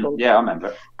most people. Yeah, I remember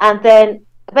it. And then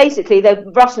basically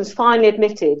the Russians finally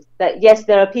admitted that, yes,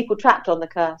 there are people trapped on the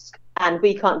Kursk and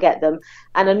we can't get them.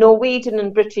 And a Norwegian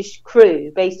and British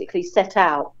crew basically set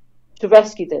out to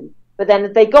rescue them. But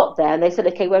then they got there and they said,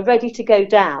 okay, we're ready to go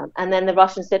down. And then the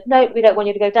Russians said, no, we don't want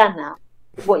you to go down now.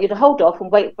 We want you to hold off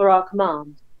and wait for our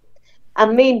command.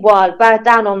 And meanwhile,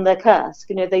 down on the Kursk,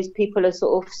 those people are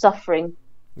sort of suffering.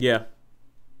 Yeah.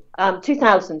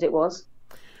 2000 it was.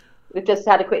 We've just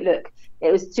had a quick look.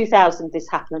 It was 2000 this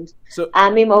happened.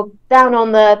 And meanwhile, down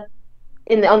on the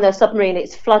submarine,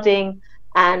 it's flooding,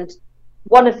 and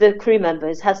one of the crew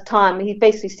members has time. He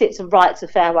basically sits and writes a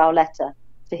farewell letter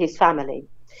to his family.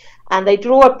 And they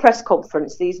draw a press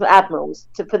conference, these admirals,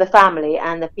 for the family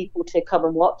and the people to come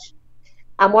and watch.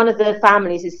 And one of the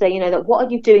families is saying, that what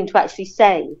are you doing to actually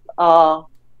save our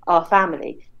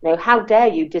family? How dare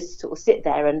you just sort of sit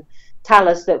there and tell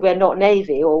us that we're not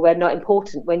Navy or we're not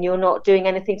important when you're not doing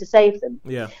anything to save them.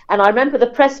 Yeah. And I remember the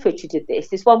press footage of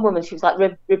this one woman, she was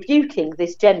like rebuking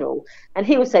this general, and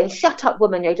he was saying, shut up,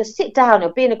 woman, just sit down,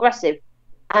 you're being aggressive.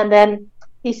 And then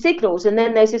he signals, and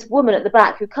then there's this woman at the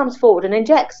back who comes forward and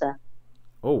injects her.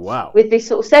 Oh, wow. With this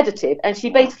sort of sedative, and she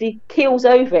basically keels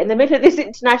over in the middle of this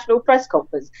international press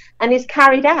conference and is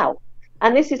carried out.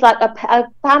 And this is like a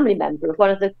family member of one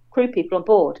of the crew people on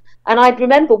board. And I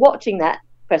remember watching that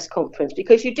press conference,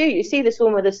 because you see this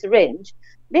woman with a syringe,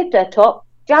 lift her top,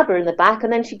 jab her in the back,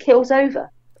 and then she keels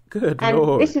over. Good and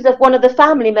Lord. This is one of the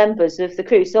family members of the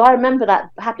crew, so I remember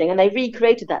that happening, and they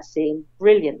recreated that scene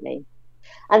brilliantly.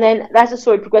 And then as the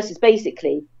story progresses,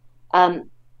 basically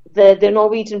the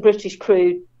Norwegian British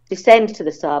crew descend to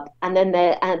the sub, and then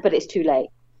but it's too late.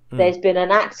 There's been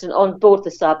an accident on board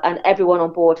the sub, and everyone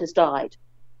on board has died,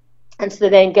 and so they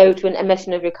then go to a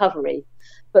mission of recovery.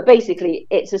 But basically,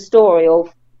 it's a story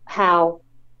of how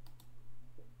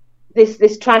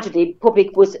this tragedy probably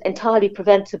was entirely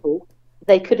preventable.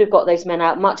 They could have got those men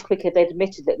out much quicker. They'd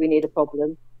admitted that we need a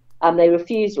problem. They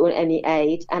refused any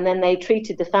aid, and then they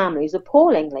treated the families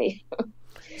appallingly.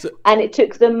 And it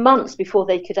took them months before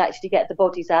they could actually get the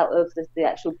bodies out of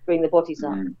bring the bodies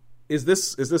up. Is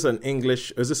this an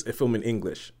English? Is this a film in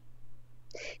English?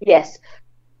 Yes,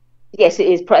 it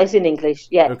is. It's in English.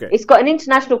 Yeah, okay. It's got an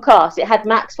international cast. It had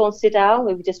Max von Sydow,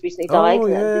 who just recently died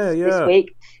this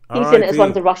week. He's in it as one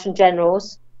of the Russian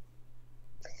generals,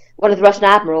 one of the Russian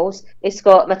admirals. It's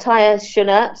got Matthias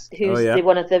Schoenaerts, who's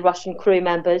one of the Russian crew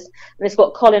members, and it's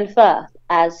got Colin Firth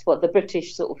as the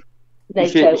British sort of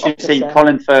NATO officer. You should see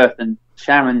Colin Firth, and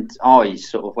Sharon's eyes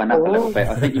sort of went up a little bit.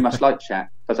 I think you must like Sharon,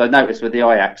 because I noticed with the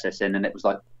eye access in, and it was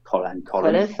like Colin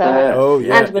Firth. Oh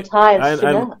yeah, and Matthias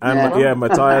and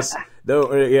Matthias.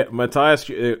 Matthias.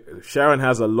 Sharon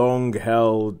has a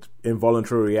long-held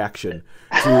involuntary reaction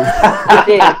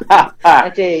to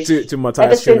I do. to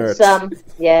Matthias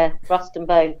Schoenaerts. Rust and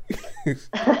Bone.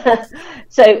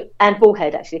 And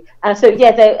Bullhead actually.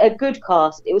 They're a good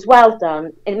cast. It was well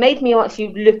done. It made me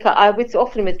actually look up.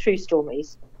 Often with true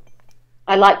stories,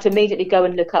 I like to immediately go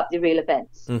and look up the real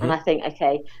events, and I think,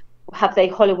 okay, have they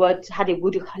Hollywooded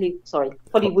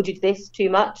this too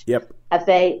much? Yep. Have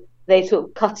they sort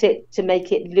of cut it to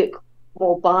make it look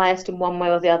more biased in one way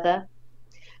or the other?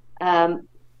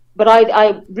 But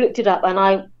I looked it up,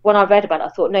 and when I read about it, I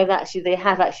thought, no, they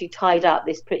have actually tied up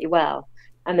this pretty well,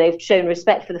 and they've shown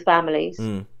respect for the families.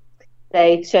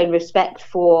 They've shown respect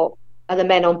for other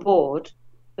men on board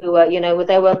who were,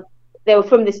 they were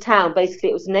from this town. Basically,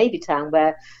 it was a Navy town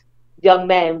where young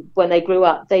men, when they grew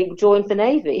up, they joined the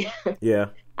Navy. Yeah.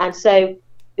 And so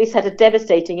this had a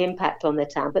devastating impact on their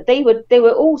town. But they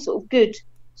were all sort of good,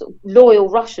 sort of loyal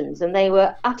Russians, and they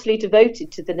were utterly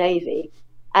devoted to the Navy.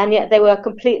 And yet they were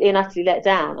completely and utterly let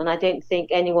down. And I don't think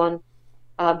anyone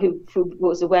who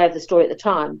was aware of the story at the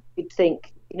time would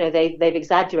think, they've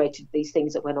exaggerated these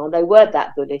things that went on. They weren't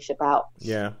that bullish about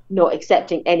not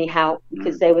accepting any help,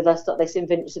 because they were this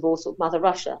invincible sort of Mother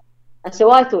Russia. And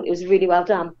so I thought it was really well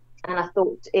done. And I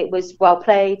thought it was well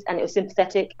played, and it was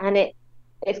sympathetic, and it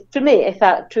to me, it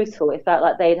felt truthful. It felt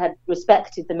like they had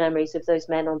respected the memories of those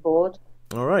men on board.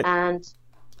 All right. And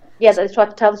they tried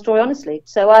to tell the story honestly.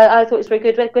 So I thought it was a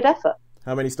very good effort.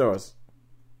 How many stars?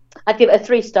 I'd give it a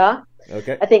 3-star.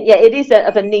 Okay. I think it is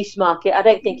of a niche market. I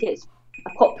don't think it's a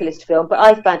populist film, but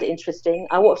I found it interesting.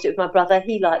 I watched it with my brother.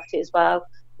 He liked it as well.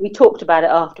 We talked about it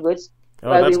afterwards,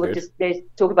 where we would just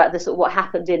talk about the sort of what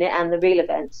happened in it and the real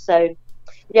events. So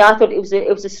I thought it was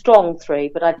a strong 3,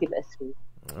 but I'd give it a 3.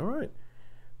 All right.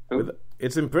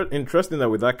 It's interesting that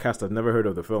with that cast, I've never heard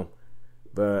of the film,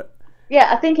 but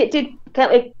I think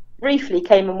it briefly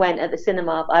came and went at the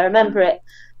cinema. I remember it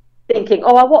thinking,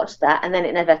 I watched that, and then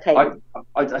it never came.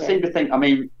 I seem to think. I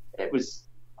mean, it was.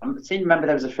 I seem to remember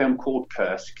there was a film called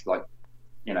Kursk,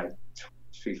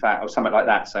 Too Fat or something like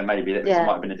that. So maybe it might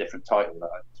have been a different title that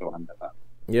I saw under that.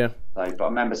 Yeah. So, but I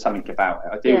remember something about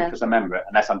it. I do because I remember it,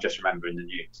 unless I'm just remembering the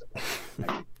news.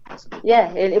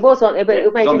 It was on. It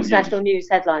made international news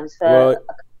headlines for.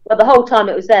 Well, the whole time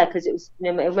it was there, because it was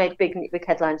it made big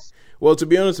headlines. Well, to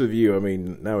be honest with you, I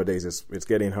mean, nowadays it's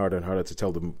getting harder and harder to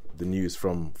tell the news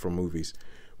from movies,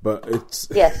 but it's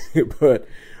yes. But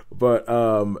but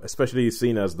especially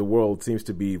seen as the world seems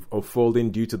to be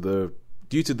unfolding due to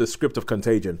the script of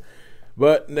Contagion.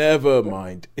 But never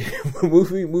mind.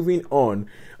 Moving on.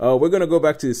 We're going to go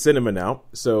back to cinema now.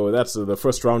 So that's the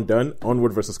first round done.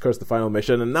 Onward versus Curse, the final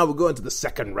mission. And now we're going to the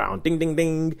second round. Ding, ding,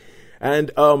 ding.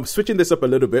 And switching this up a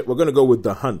little bit, we're going to go with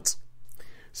The Hunt.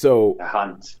 So The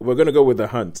Hunt. We're going to go with The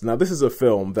Hunt. Now, this is a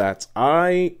film that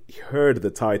I heard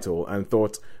the title and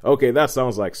thought, okay, that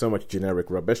sounds like so much generic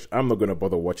rubbish. I'm not going to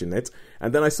bother watching it.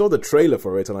 And then I saw the trailer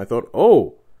for it and I thought,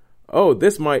 oh,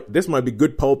 this might be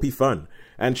good pulpy fun.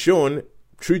 And Sean,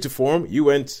 true to form, you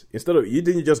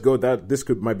didn't just go that this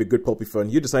might be good pulpy fun.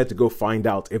 You decided to go find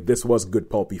out if this was good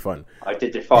pulpy fun. I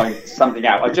did find something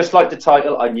out. I just liked the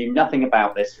title. I knew nothing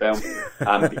about this film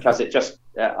because it just.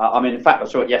 In fact, I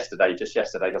saw it yesterday,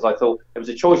 because I thought it was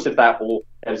a choice of that, or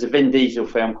there was a Vin Diesel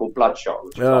film called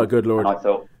Bloodshot. Good lord! And I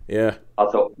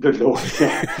thought, good lord.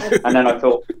 Yeah. And then I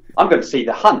thought, I'm going to see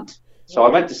The Hunt. So I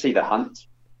went to see The Hunt,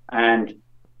 and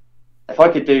if I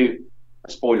could do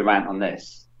a spoiler rant on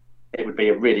this, it would be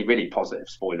a really, really positive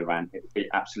spoiler rant. It would be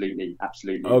absolutely.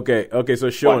 Okay. So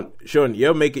Sean,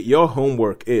 your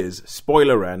homework is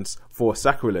spoiler rants for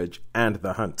Sacrilege and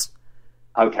The Hunt.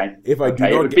 Okay. If I do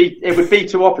not it would be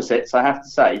two opposites, I have to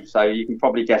say. So you can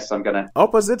probably guess I'm going to.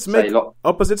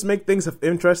 Opposites make things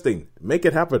interesting. Make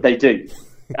it happen. They do.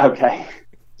 Okay.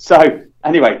 So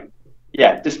anyway,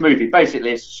 this movie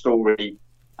basically is a story.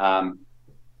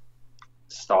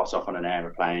 Starts off on an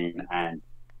aeroplane, and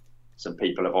some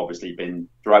people have obviously been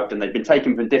drugged, and they've been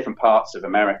taken from different parts of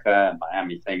America,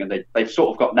 Miami thing, and they've sort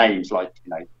of got names like,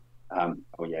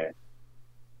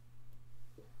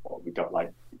 what we got,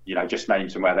 like, just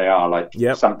names and where they are, like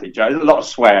something. A lot of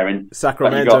swearing.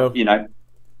 Sacramento.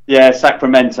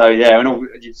 Sacramento. Yeah, and all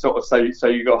you sort of so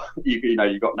you got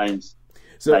you got names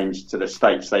to the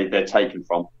states they're taken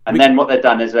from, and then what they've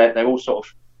done is they're all sort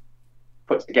of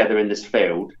put together in this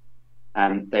field,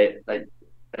 and they're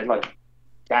like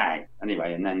gang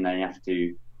anyway, and then they have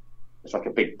to. It's like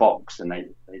a big box, and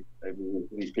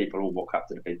these people all walk up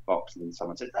to the big box, and then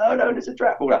someone says, "No, there's a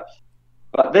trap." All that.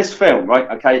 But this film, right?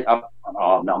 Okay, I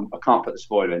can't put the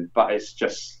spoiler in, but it's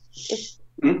just.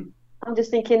 I'm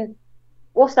just thinking,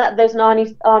 what's that? There's an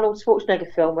Arnold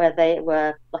Schwarzenegger film where they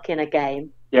were like in a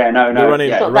game. Yeah, no,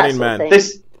 Running Man.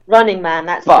 This Running Man.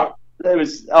 That's but it. There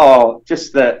was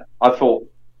just that I thought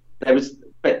there was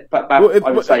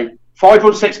I would say 5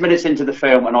 or 6 minutes into the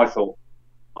film, and I thought,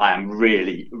 I am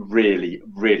really, really,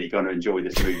 really going to enjoy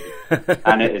this movie,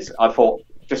 and it is. I thought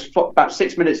just about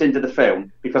 6 minutes into the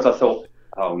film, because I thought,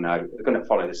 oh no, we're going to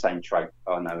follow the same trope.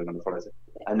 Oh no, we're going to follow it.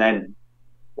 And then,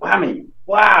 whammy!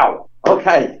 Wow.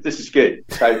 Okay, this is good.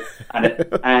 So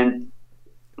and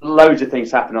loads of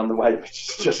things happen on the way, which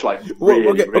is just like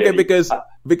really, really, because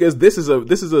this is a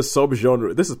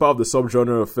subgenre. This is part of the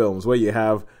subgenre of films where you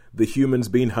have the humans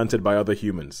being hunted by other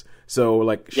humans. So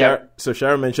like so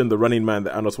Sharon mentioned the Running Man,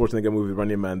 the Arnold Schwarzenegger movie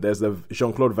Running Man. There's the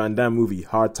Jean-Claude Van Damme movie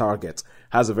Hard Target,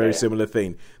 has a very similar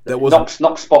thing. That was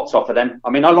knocks spots off of them. I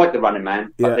mean, I like the Running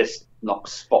Man, but this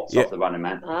knocks spots off the Running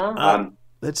Man.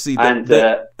 Let's see. I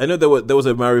know there was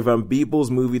a Mary Van Peebles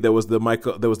movie. There was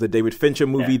the David Fincher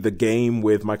movie, The Game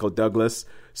with Michael Douglas.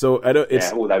 So I don't.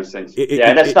 It's all those things.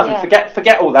 There's nothing.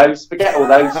 Forget all those.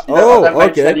 Don't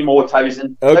mention any more,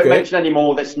 Tozen. Okay. Don't mention any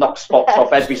more. This knocks spots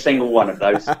off every single one of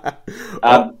those.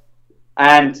 But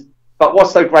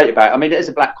what's so great about it? I mean, it is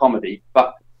a black comedy,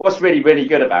 but what's really, really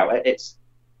good about it? It's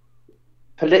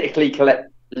politically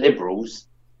liberals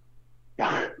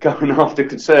going after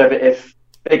conservative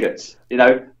bigots,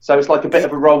 so it's like a bit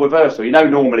of a role reversal.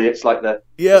 Normally it's like the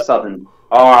southern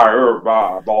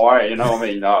boy, you know what I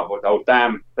mean, old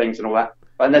damn things and all that.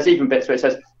 And there's even bits where it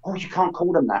says, oh, you can't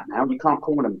call them that now. You can't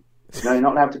call them. You're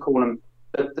not allowed to call them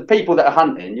the people that are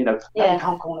hunting. You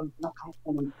can't call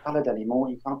them coloured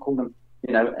anymore. You can't call them.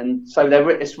 And so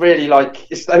it's really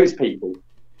like it's those people.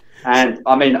 And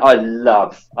I mean, I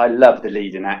love the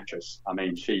leading actress. I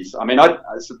mean, I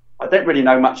don't really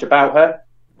know much about her.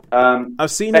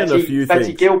 I've seen her in a few things.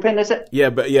 Betty Gilpin, is it? Yeah,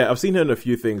 I've seen her in a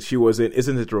few things. She was in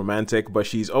Isn't It Romantic? But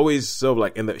she's always sort of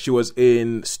like she was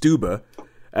in Stuber,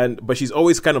 but she's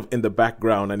always kind of in the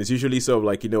background, and it's usually sort of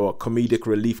like a comedic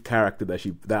relief character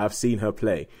that I've seen her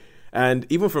play. And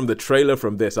even from the trailer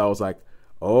from this, I was like,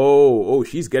 oh,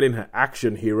 she's getting her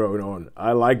action hero on.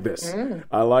 I like this.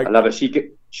 I love her.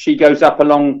 She goes up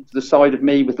along the side of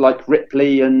me with like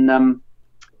Ripley and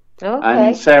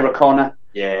Sarah Connor.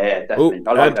 Yeah, definitely.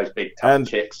 I like those big tough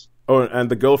chicks. Oh, and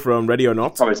the girl from Ready or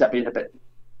Not. Sorry, is that being a bit?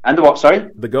 And the what? Sorry,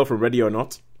 the girl from Ready or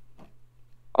Not.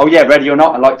 Oh yeah, Ready or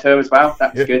Not. I liked her as well.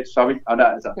 That's good. Sorry, I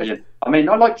know. I mean,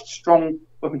 I like strong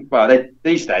well,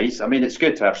 these days, I mean, it's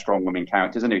good to have strong women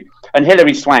characters, isn't it? And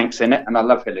Hilary Swank's in it, and I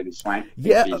love Hilary Swank.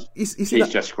 Yeah, she's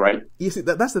just great. You see,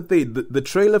 that's the thing. The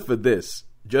trailer for this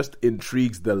just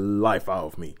intrigues the life out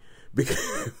of me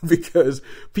because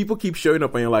people keep showing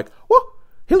up, and you're like, "What?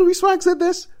 Hilary Swank said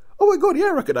this? Oh my god, yeah,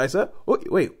 I recognize her. Oh,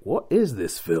 wait, what is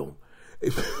this film?"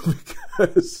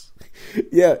 Because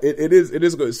it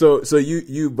is good. So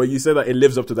but you said that it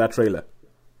lives up to that trailer.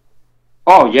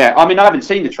 Oh yeah, I mean, I haven't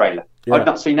seen the trailer. Yeah. I've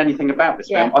not seen anything about this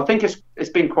film. I think it's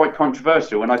been quite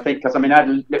controversial, and I think because I had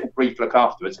a little brief look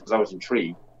afterwards because I was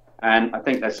intrigued, and I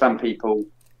think there's some people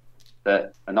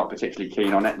that are not particularly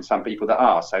keen on it, and some people that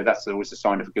are. So that's always a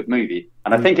sign of a good movie.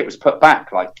 And I think it was put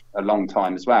back like a long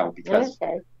time as well because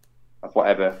of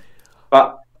whatever.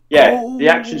 But yeah, the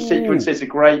action sequences are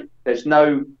great. There's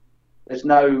no.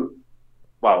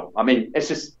 Well, I mean,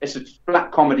 it's a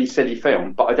black comedy, silly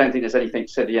film, but I don't think there's anything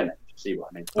silly in it. See what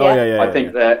I mean? I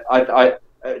think that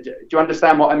do you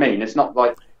understand what I mean? It's not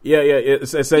like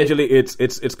it's essentially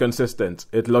it's consistent.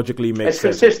 It logically makes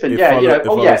sense. It's consistent.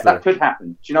 That could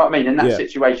happen. Do you know what I mean? In that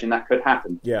situation, that could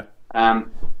happen. Yeah.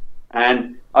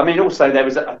 And I mean, also there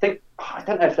was I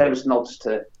don't know if there was nods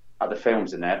to other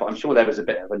films in there, but I'm sure there was a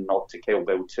bit of a nod to Kill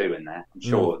Bill 2 in there. I'm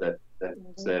sure that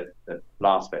the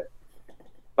last bit.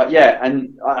 But yeah,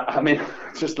 and I mean, I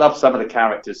just love some of the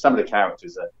characters. Some of the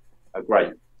characters are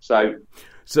great. So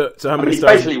how many it's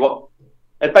basically what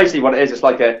it is. It's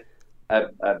like a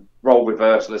role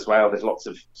reversal as well. There's lots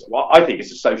of I think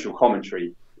it's a social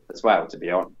commentary as well. To be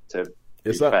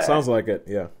honest, sounds like it.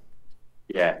 Yeah.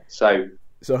 Yeah. So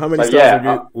how many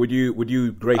stars would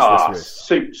you grace this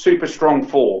with? Super strong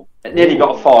 4. It nearly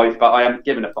got a 5, but I haven't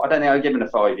given I don't think I've given a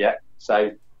 5 yet.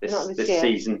 So this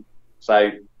season. So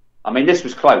I mean, this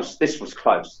was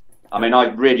close. I mean, I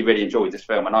really, really enjoyed this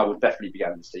film, and I would definitely be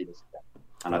going to see this again.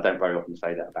 And I don't very often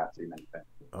say that about too many films.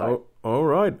 So, all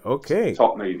right, okay.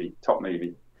 Top movie.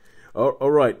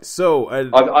 All right, so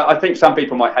I think some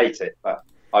people might hate it, but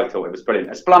I thought it was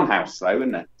brilliant. It's Blumhouse, though,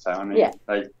 isn't it? So I mean,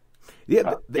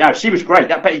 she was great.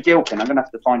 That Betty Gilpin, I'm going to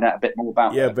have to find out a bit more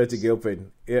about. Yeah, Betty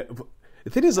Gilpin. Yeah,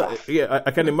 the thing is, I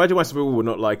can imagine why some people would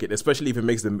not like it, especially if it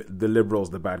makes the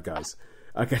liberals the bad guys.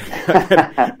 I can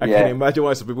imagine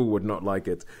why some people would not like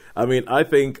it. I mean, I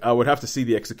think I would have to see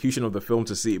the execution of the film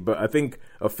to see, but I think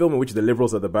a film in which the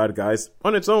liberals are the bad guys,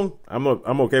 on its own, I'm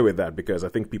okay with that because I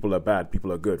think people are bad,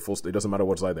 people are good. It doesn't matter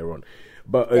what side they're on.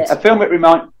 But a film it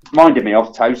reminded me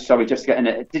of, Toast, sorry, just getting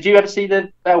it. Did you ever see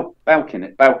the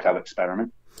Belko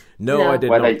Experiment? No, I did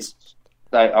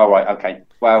not. All right, okay.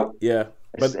 Well, yeah.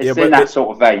 It's in that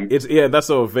sort of vein. It's that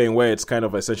sort of vein where it's kind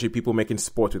of essentially people making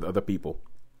sport with other people.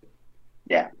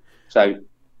 Yeah. So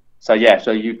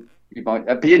you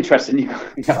might be interesting.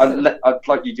 I'd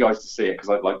like you guys to see it because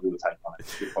I'd like your take on it.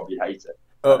 You'd probably hate it.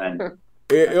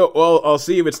 Well, I'll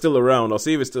see if it's still around. I'll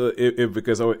see if it's still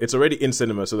because it's already in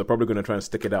cinema, so they're probably going to try and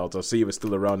stick it out. I'll see if it's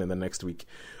still around in the next week.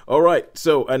 All right.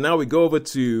 So and now we go over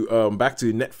to back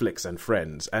to Netflix and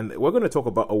Friends, and we're going to talk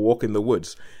about A Walk in the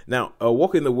Woods. Now, A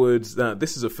Walk in the Woods.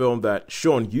 This is a film that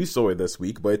Sean, you saw it this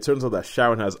week, but it turns out that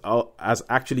Sharon has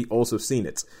actually also seen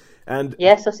it. And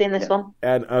yes, I've seen this one.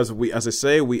 And as I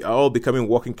say, we are all becoming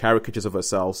walking caricatures of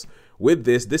ourselves. With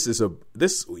this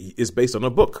is based on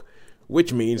a book,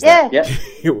 which means that.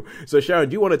 So Sharon,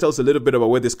 do you want to tell us a little bit about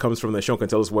where this comes from? That Sean can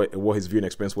tell us what his viewing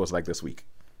experience was like this week.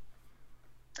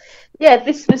 Yeah,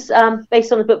 this was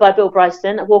based on a book by Bill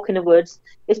Bryson, A Walk in the Woods.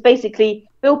 It's basically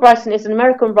Bill Bryson is an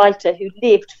American writer who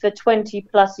lived for 20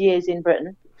 plus years in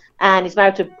Britain, and is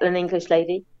married to an English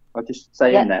lady. I'll just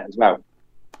say in there as well.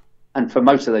 And for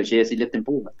most of those years, he lived in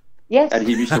Bournemouth. Yes. And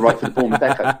he used to write for the Bournemouth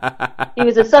Echo. He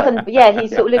was a southern, he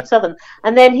sort of lived southern.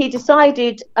 And then he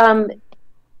decided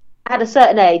at a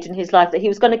certain age in his life that he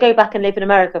was going to go back and live in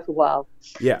America for a while.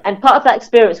 Yeah. And part of that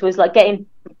experience was like getting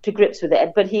to grips with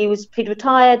it. But he'd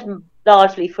retired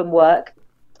largely from work.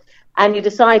 And he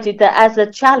decided that as a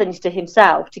challenge to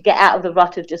himself to get out of the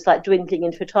rut of just like dwindling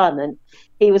into retirement,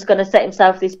 he was going to set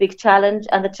himself this big challenge.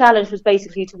 And the challenge was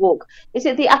basically to walk. Is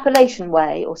it the Appalachian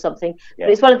Way or something? Yeah.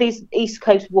 But it's one of these East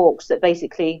Coast walks that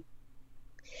basically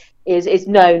is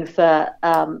known for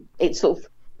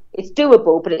it's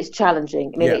doable, but it's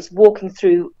challenging. I mean, it's walking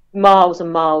through miles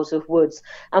and miles of woods.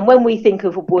 And when we think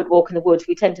of a walk in the woods,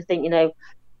 we tend to think,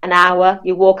 an hour,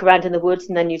 you walk around in the woods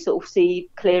and then you sort of see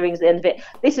clearings at the end of it.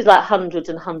 This is like hundreds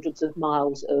and hundreds of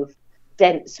miles of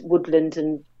dense woodland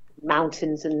and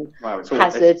mountains and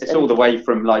hazards. It's all the way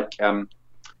from like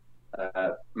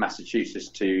Massachusetts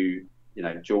to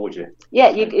Georgia.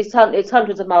 Yeah, it's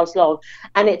hundreds of miles long,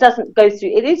 and it doesn't go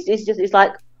through. It's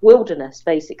like wilderness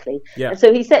basically. Yeah. And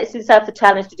so he sets himself the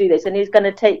challenge to do this, and he's going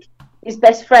to take his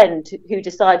best friend who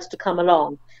decides to come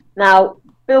along. Now,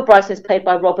 Bill Bryson is played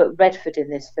by Robert Redford in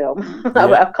this film,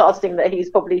 a casting that he's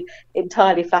probably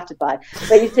entirely flattered by.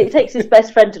 But he takes his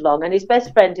best friend along, and his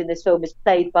best friend in this film is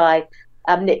played by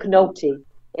Nick Nolte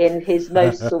in his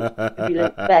most sort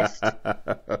of best,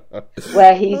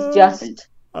 where he's just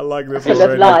I like this full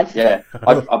of life. Yeah,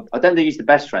 I don't think he's the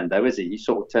best friend though, is he? He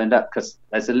sort of turned up because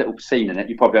there's a little scene in it.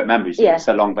 You probably don't remember. He's been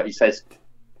so long, but he says,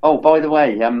 "Oh, by the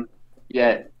way,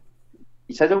 yeah."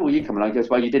 He says, "Oh, will you come along?" He goes,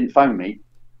 "Well, you didn't phone me."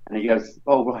 And he goes,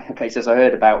 "Oh, right, okay." He says, "I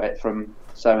heard about it from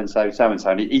so and so, so and so."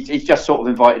 And he's just sort of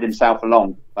invited himself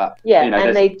along, but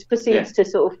and they proceeds to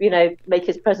sort of make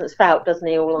his presence felt, doesn't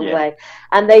he, all along the way?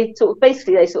 And they sort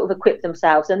of equip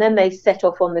themselves, and then they set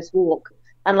off on this walk.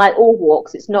 And like all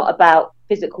walks, it's not about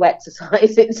physical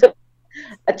exercise; it's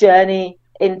a journey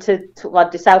into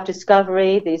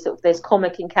self-discovery. There's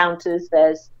comic encounters.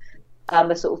 There's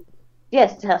a sort of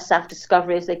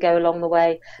self-discovery as they go along the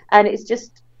way, and it's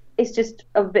just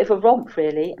a bit of a romp,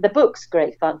 really. The book's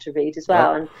great fun to read as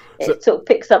well, and it sort of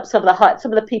picks up some of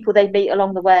the people they meet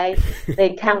along the way.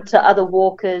 They encounter other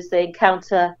walkers. They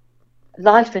encounter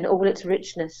life in all its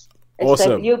richness.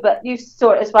 Awesome. So you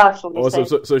saw it as well, Sean. Awesome.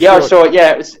 So I saw it.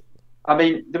 Yeah, it was. I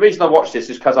mean, the reason I watched this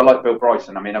is because I like Bill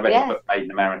Bryson. I mean, I read the book Made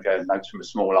in America, Notes from a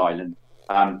Small Island,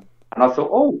 and I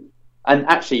thought, and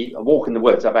actually, A Walk in the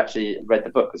Woods. I've actually read the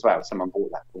book as well. Someone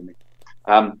bought that for me.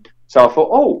 So I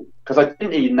thought, because I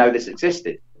didn't even know this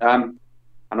existed. And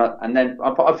then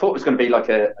I thought it was going to be like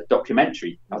a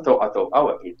documentary. I thought,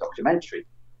 it'd be a documentary.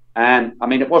 And I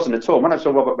mean, it wasn't at all. When I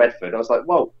saw Robert Redford, I was like,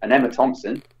 whoa, and Emma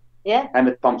Thompson. Yeah.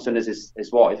 Emma Thompson is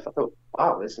his wife. I thought,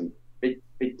 wow, there's some big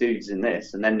dudes in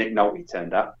this. And then Nick Nolte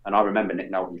turned up. And I remember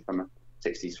Nick Nolte from a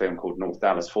 60s film called North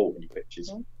Dallas 40, which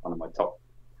is one of my top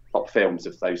films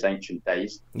of those ancient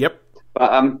days. Yep.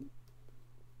 But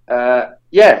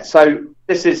so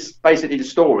this is basically the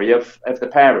story of the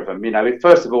pair of them.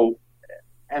 First of all,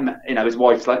 Emma, his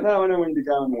wife's like, no, I don't want to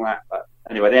go and all that. But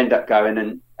anyway, they end up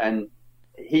going, and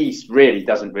he really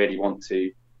doesn't really want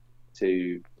him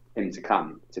to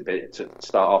come to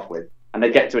start off with. And they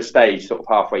get to a stage sort of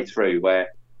halfway through where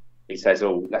he says,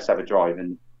 "Oh, let's have a drive,"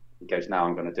 and he goes, "No,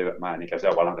 I'm going to do it, man." And he goes,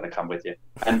 "Oh, well, I'm going to come with you."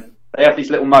 And they have these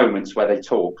little moments where they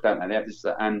talk, don't they? They have this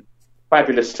and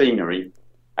fabulous scenery.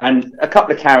 And a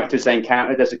couple of characters they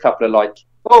encounter. There's a couple of like,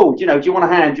 "Oh, do you want a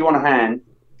hand? Do you want a hand?"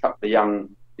 A couple of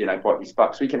young, brightly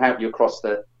sparks. We can help you across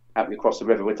the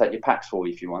river. We'll take your packs for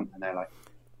you if you want. And they're like,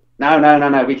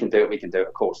 No. We can do it.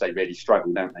 Of course, they really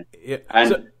struggle, don't they? Yeah.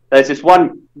 And there's this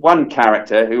one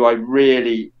character who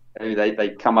they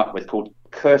come up with called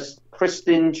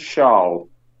Kristen Schaal.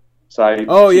 So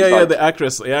the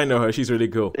actress. Yeah, I know her. She's really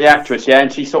cool. The actress, yeah, and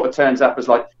she sort of turns up as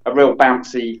like a real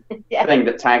bouncy thing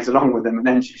that tags along with them, and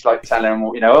then she's like telling them,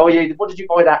 what did you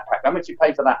buy that pack? How much you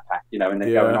pay for that pack? And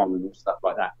they're going on and stuff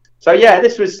like that. So yeah,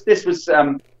 this was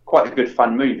quite a good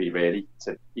fun movie, really.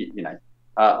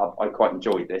 I quite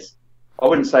enjoyed this. I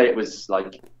wouldn't say it was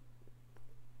like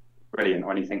brilliant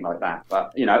or anything like that,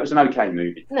 but it was an okay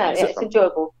movie. No, it's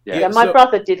enjoyable. Yeah, my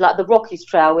brother did like the Rockies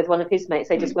Trail with one of his mates.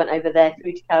 They just went over there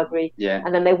through to Calgary,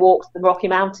 and then they walked the Rocky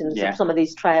Mountains on some of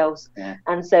these trails. Yeah.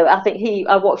 And so I think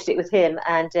I watched it with him,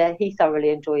 and he thoroughly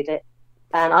enjoyed it,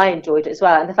 and I enjoyed it as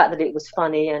well. And the fact that it was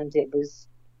funny and it was.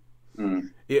 Yeah.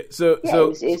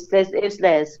 It was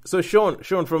theirs. So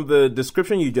Sean, from the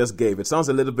description you just gave, it sounds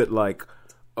a little bit like,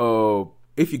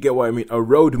 if you get what I mean, a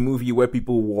road movie where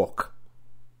people walk.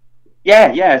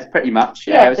 Yeah, it's pretty much.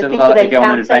 Yeah, it's a lot. They go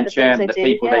on an adventure, the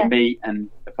people they meet,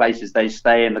 and the places they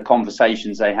stay, and the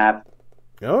conversations they have.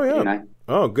 Oh yeah.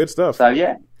 Oh, good stuff. So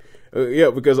yeah.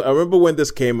 Because I remember when this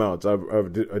came out, I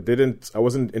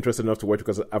wasn't interested enough to watch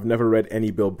because I've never read any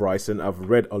Bill Bryson. I've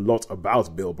read a lot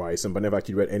about Bill Bryson, but never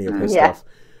actually read any of his stuff.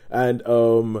 And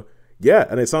and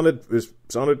it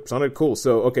sounded cool.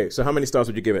 So so how many stars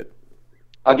would you give it?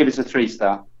 I'll give it a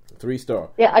 3-star. 3-star.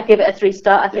 Yeah, I'd give it a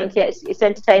 3-star. I think it's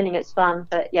entertaining, it's fun,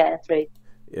 but 3.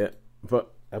 Yeah,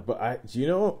 but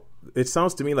it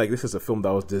sounds to me like this is a film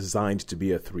that was designed to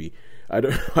be a 3. I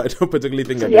don't particularly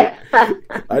think that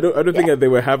I don't think that they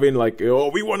were having like,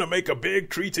 we want to make a big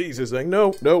treatise. It's like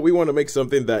no, we want to make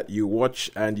something that you watch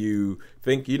and you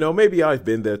think, maybe I've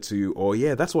been there too, or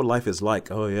that's what life is like.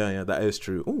 Oh yeah, that is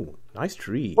true. Ooh, nice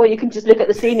tree. Or you can just look at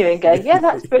the scenery and go,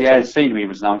 that's pretty. Yeah, the scenery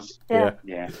was nice.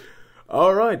 Yeah.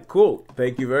 All right, cool.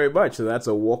 Thank you very much. So that's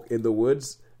A Walk in the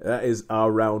Woods. That is our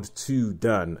round 2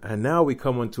 done. And now we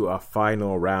come on to our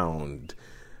final round.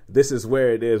 This is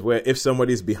where it is, where if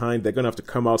somebody's behind, they're going to have to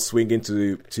come out swinging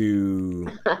to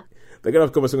they're going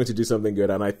to come to do something good,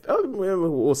 and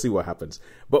we'll see what happens.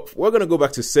 But we're going to go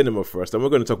back to cinema first, and we're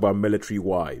going to talk about Military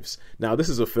Wives. Now, this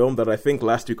is a film that I think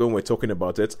last week when we were talking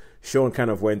about it, Sean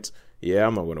kind of went, yeah,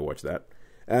 I'm not going to watch that.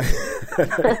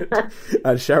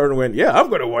 And Sharon went, yeah, I'm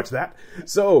going to watch that.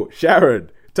 So, Sharon,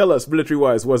 tell us, Military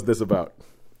Wives, what's this about?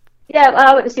 Yeah,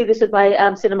 I went to see this with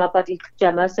my cinema buddy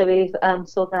Gemma, so we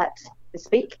saw that this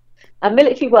week.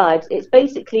 Military Wives, it's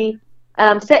basically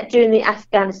set during the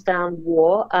Afghanistan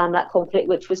war, that conflict,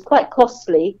 which was quite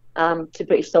costly to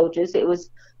British soldiers. It was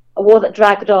a war that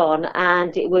dragged on,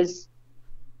 and it was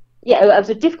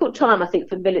a difficult time, I think,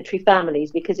 for military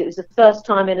families, because it was the first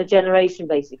time in a generation,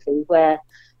 basically, where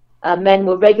men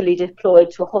were regularly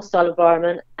deployed to a hostile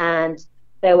environment, and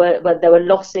there were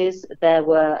losses.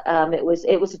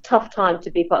 It was a tough time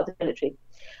to be part of the military,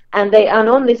 and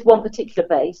on this one particular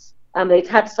base, they'd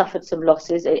suffered some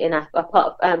losses in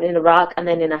Iraq and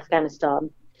then in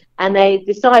Afghanistan, and they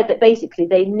decide that basically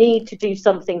they need to do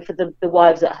something for the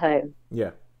wives at home.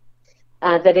 Yeah.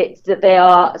 That they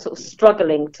are sort of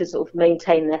struggling to sort of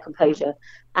maintain their composure.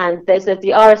 And there's the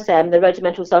RSM, the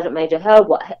Regimental Sergeant Major,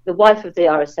 the wife of the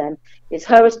RSM, it's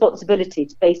her responsibility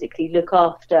to basically look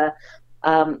after,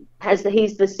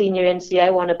 he's the senior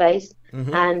NCO on a base,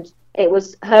 and it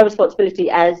was her responsibility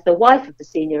as the wife of the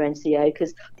senior NCO,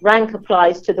 because rank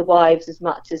applies to the wives as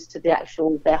much as to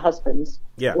their husbands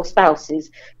or spouses,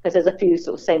 because there's a few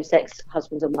sort of same-sex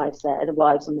husbands and wives there, the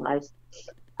wives and wives.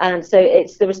 And so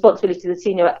it's the responsibility of the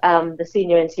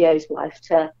senior NCO's wife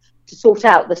to sort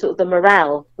out the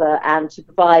morale and to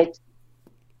provide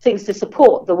things to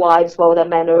support the wives while their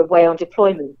men are away on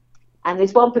deployment. And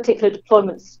this one particular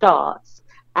deployment starts,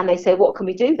 and they say, what can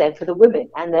we do then for the women?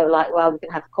 And they're like, well, we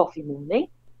can have a coffee morning,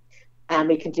 and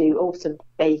we can do awesome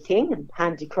baking and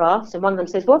handicrafts. And one of them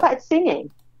says, what about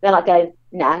singing? They're like going,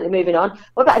 nah, they're moving on.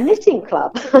 What about a knitting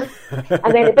club?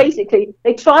 And then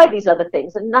they try these other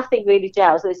things, and nothing really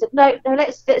gels. So they said, no,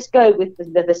 let's go with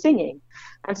the singing.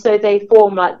 And so they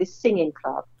form like this singing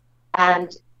club. And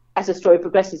as the story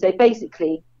progresses, they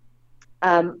basically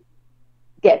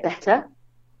get better.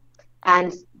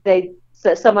 And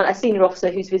a senior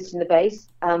officer who's visiting the base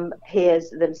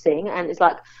hears them sing, and is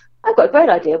like, I've got a great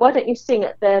idea. Why don't you sing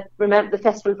at the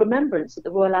Festival of Remembrance at the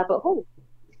Royal Albert Hall?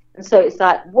 And so it's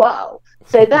like, wow.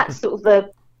 So that's sort of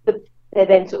they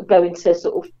then sort of go into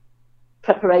sort of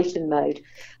preparation mode.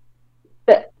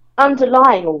 But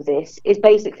underlying all this is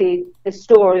basically the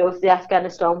story of the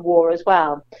Afghanistan war as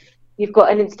well. You've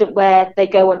got an incident where they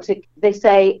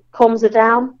say comms are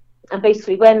down, and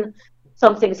basically when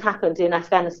something's happened in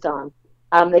Afghanistan,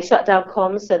 they shut down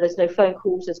comms, so there's no phone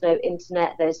calls, there's no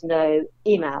internet, there's no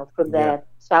email from their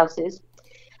spouses.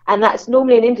 And that's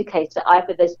normally an indicator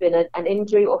either there's been an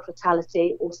injury or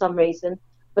fatality or some reason,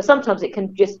 but sometimes it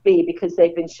can just be because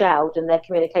they've been shelled and their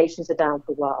communications are down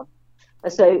for a while.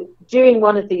 And so during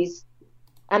one of these,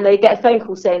 and they get a phone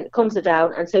call saying comms are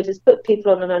down, and so just put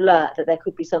people on an alert that there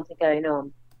could be something going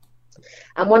on.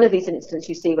 And one of these incidents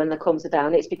you see when the comms are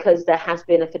down, it's because there has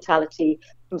been a fatality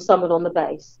from someone on the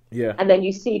base. Yeah. And then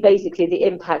you see basically the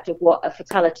impact of what a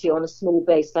fatality on a small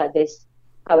base like this,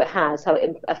 how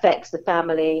it affects the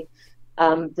family,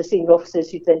 the senior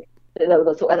officers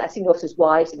the senior officers'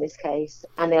 wives in this case,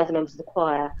 and the other members of the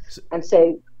choir. And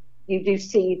so you do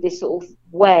see this sort of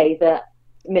way that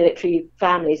military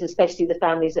families, especially the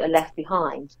families that are left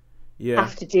behind,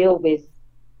 have to deal with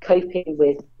coping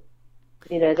with,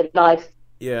 the life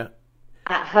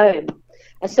at home.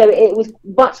 And so it was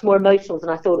much more emotional than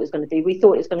I thought it was going to be. We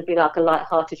thought it was going to be like a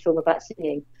light-hearted film about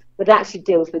singing, but it actually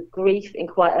deals with grief in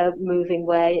quite a moving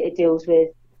way. It deals with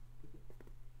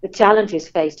the challenges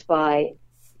faced by,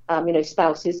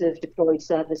 spouses of deployed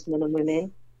servicemen and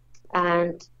women.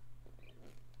 And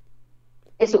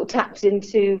it sort of taps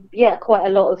into, quite a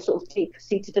lot of sort of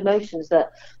deep-seated emotions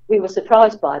that we were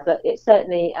surprised by, but it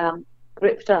certainly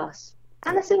gripped us.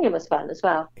 And the singing was fun as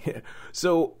well. Yeah.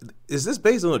 So, is this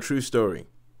based on a true story?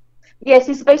 Yes,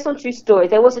 it's based on a true story.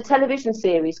 There was a television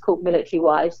series called Military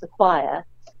Wives, The Choir,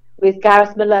 with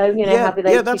Gareth Malone.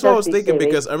 That's what I was thinking,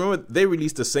 because I remember they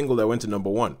released a single that went to number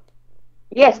one.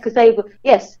 Yes,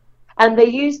 and they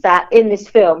used that in this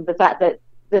film. The fact that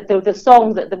the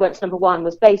song that went to number one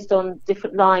was based on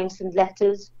different lines and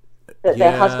letters that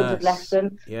their husband had left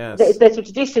them. Yes. There's a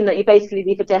tradition that you basically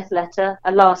leave a death letter,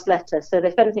 a last letter, so that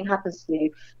if anything happens to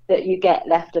you, that you get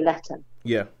left a letter.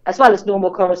 Yeah. As well as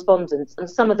normal correspondence. And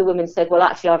some of the women said, well,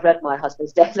 actually, I've read my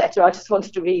husband's death letter. I just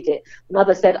wanted to read it. And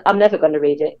others said, I'm never going to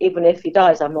read it. Even if he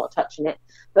dies, I'm not touching it.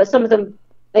 But some of them,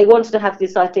 they wanted to have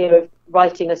this idea of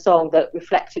writing a song that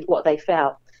reflected what they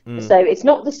felt. So it's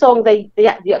not the song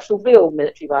the actual real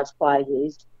Military Wives Choir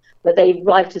used, but they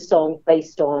write a song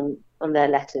based on on their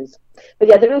letters. But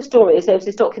yeah, the real story is there was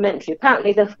this documentary.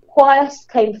 Apparently the choir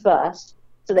came first,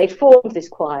 so they formed this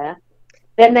choir.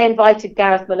 Then they invited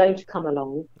Gareth Malone to come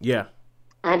along. Yeah.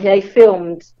 And they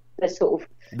filmed the sort of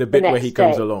the bit where he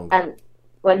comes along. And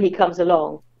when he comes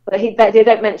along. But they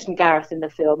don't mention Gareth in the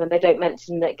film, and they don't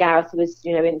mention that Gareth was,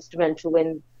 instrumental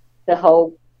in the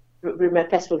whole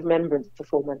Festival of Remembrance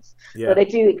performance. Yeah. But they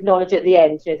do acknowledge at the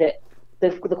end, that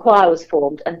the choir was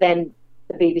formed, and then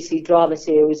the BBC drama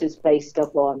series was based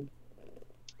upon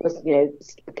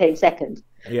came second.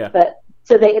 Yeah. But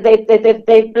so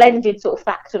they've blended sort of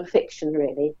fact and fiction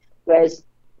really, whereas.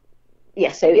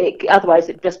 Yeah, so otherwise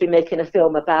it'd just be making a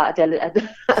film about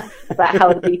about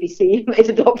how the BBC made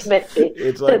a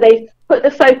documentary. So they put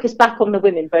the focus back on the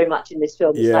women very much in this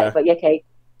film. It's like, but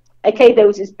okay, there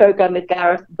was this program with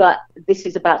Gareth, but this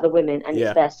is about the women and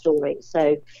it's their story.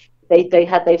 So they've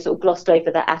sort of glossed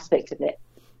over that aspect of it.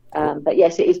 But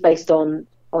yes, it is based on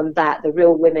that, the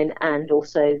real women, and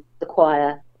also the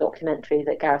choir documentary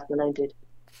that Gareth Malone did.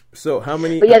 So how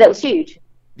many? But yeah, that was huge.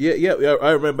 Yeah.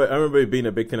 I remember it being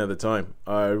a big thing at the time.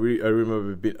 I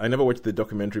remember I never watched the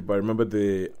documentary, but I remember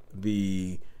the.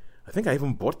 I think I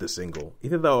even bought the single.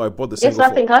 Either that or I bought the single. Yes,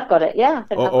 I think I've got it. Yeah.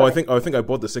 I think I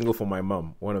bought the single for my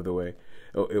mum. One of the way.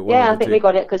 I think we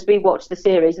got it because we watched the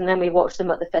series and then we watched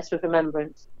them at the Festival of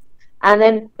Remembrance, and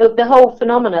then the whole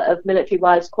phenomena of military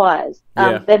wives choirs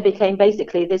then became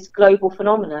basically this global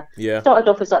phenomena. Yeah. It started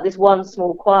off as like this one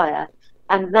small choir.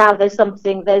 And now they're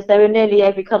in nearly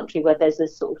every country where there's a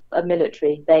sort of a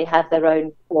military. They have their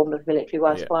own form of military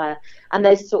wives choir, and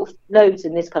there's sort of loads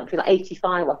in this country, like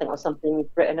 85, I think, or something in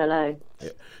Britain alone.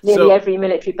 Yeah. Nearly every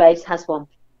military base has one.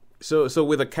 So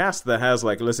with a cast that has,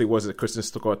 like, let's say, was it Kristen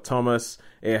Stewart Thomas?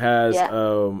 It has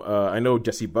I know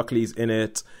Jessie Buckley's in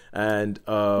it, and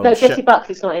no, Jessie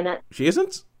Buckley's not in it. She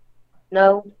isn't?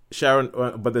 No.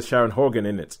 But there's Sharon Horgan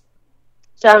in it.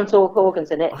 Sharon Horgan's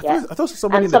in it, I thought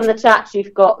somebody. And some of the chaps,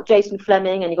 you've got Jason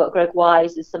Fleming and you've got Greg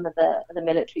Wise as some of the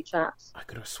military chaps. I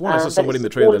could have sworn I saw somebody in the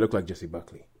trailer that looked like Jessie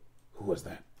Buckley. Who was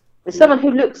that? There's someone who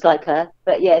looks like her,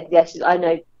 but I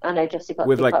know Jessie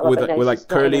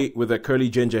Buckley with a curly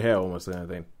ginger hair almost kind of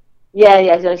thing.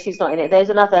 Yeah, she's not in it. There's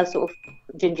another sort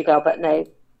of ginger girl, but no,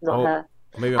 not her.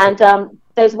 Maybe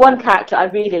there's one character I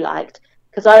really liked,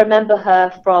 because I remember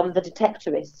her from The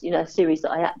Detectorists, a series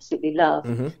that I absolutely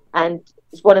love, and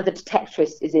one of the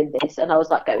detectorists is in this, and I was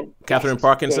like going... Catherine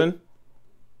Parkinson?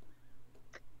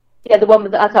 Yeah, the one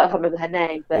with I can't remember her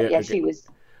name, but she was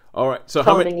all right. So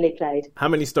charmingly played. How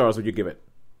many stars would you give it?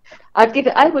 I would give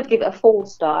it a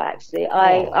 4-star, actually.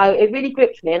 It really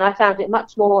gripped me, and I found it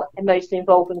much more emotionally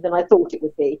involving than I thought it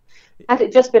would be. Had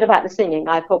it just been about the singing,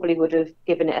 I probably would have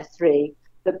given it a 3.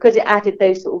 But because it added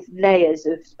those sort of layers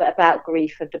about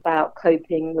grief and about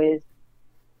coping with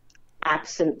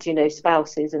absent,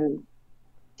 spouses and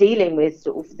dealing with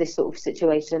this sort of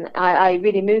situation, I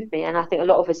really moved me, and I think a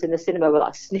lot of us in the cinema were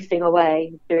like sniffing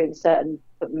away during certain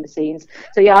scenes.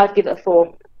 So yeah, I'd give it a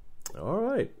 4. All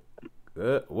right.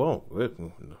 Well,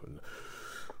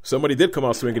 somebody did come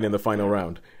out swinging in the final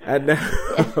round, and now,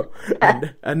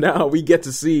 and now we get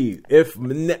to see if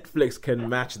Netflix can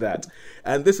match that.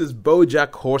 And this is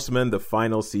BoJack Horseman, the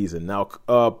final season. Now,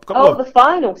 the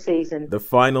final season. The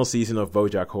final season of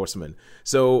BoJack Horseman.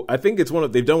 So I think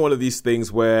they've done one of these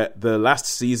things where the last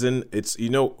season, it's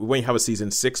when you have a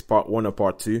season 6, part 1 or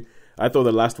part 2. I thought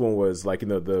the last one was like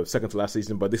the second to last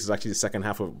season, but this is actually the second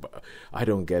half of. I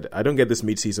don't get it. I don't get this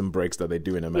mid-season breaks that they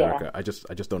do in America. Yeah. I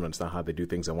just don't understand how they do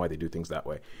things and why they do things that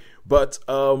way. But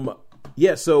so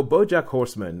BoJack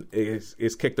Horseman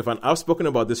is kicked off, and I've spoken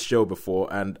about this show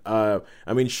before, and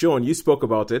Sean, you spoke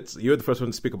about it. You're the first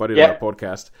one to speak about it on our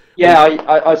podcast. Yeah,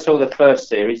 I saw the first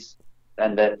series,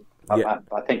 and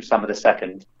I think some of the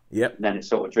second. Yep. And then it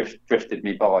sort of drifted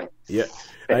me by. Yeah.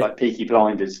 A bit like Peaky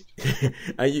Blinders. And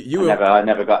I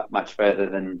never got much further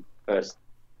than first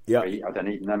 3. Yeah. I don't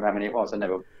even know how many it was.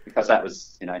 Because that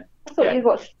was, I thought you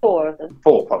watched 4 of them.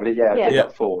 4 probably, yeah. I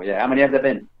got 4, yeah. How many have there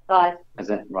been? 5. Is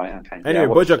it? Right, okay. Anyway,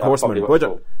 BoJack Horseman.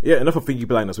 Enough of Peaky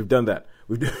Blinders. We've done that.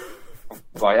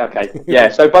 Right, okay. Yeah,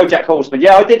 so BoJack Horseman.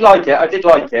 Yeah, I did like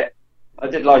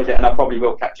it, and I probably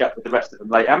will catch up with the rest of them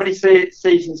later. How many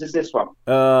seasons is this one?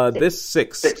 This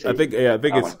 6. I think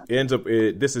it ends up.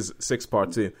 This is 6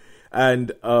 part 2,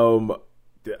 and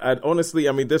honestly,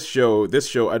 this show.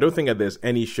 I don't think that there's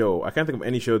any show. I can't think of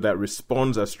any show that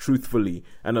responds as truthfully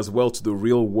and as well to the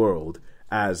real world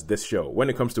as this show. When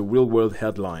it comes to real world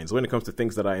headlines, when it comes to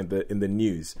things that are in the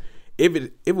news. If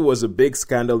it was a big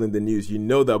scandal in the news, that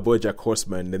BoJack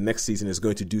Horseman, the next season, is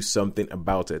going to do something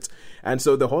about it. And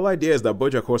so the whole idea is that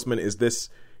BoJack Horseman is this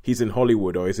he's in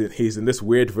Hollywood, or he's in this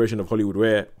weird version of Hollywood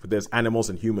where there's animals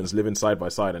and humans living side by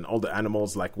side, and all the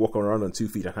animals like walk around on 2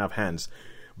 feet and have hands.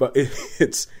 But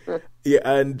it's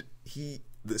and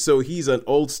he's an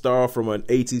old star from an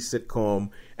 80s sitcom,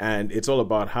 and it's all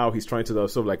about how he's trying to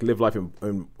sort of like live life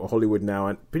in Hollywood now,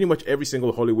 and pretty much every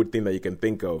single Hollywood thing that you can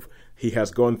think of he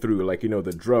has gone through, like, you know,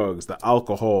 the drugs, the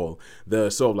alcohol, the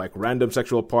sort of like random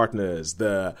sexual partners,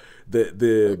 the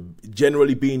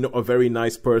generally being a very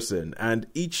nice person, and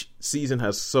each season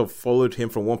has sort of followed him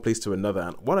from one place to another.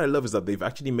 And what I love is that they've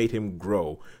actually made him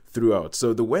grow throughout.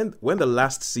 So when the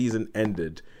last season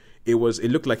ended, it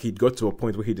looked like he'd got to a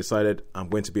point where he decided, I'm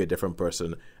going to be a different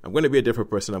person. I'm going to be a different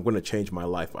person. I'm going to change my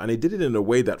life. And he did it in a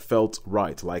way that felt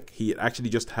right. Like he actually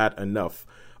just had enough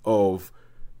of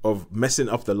messing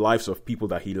up the lives of people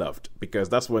that he loved. Because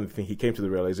that's one thing, he came to the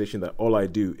realization that all I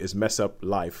do is mess up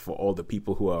life for all the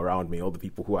people who are around me, all the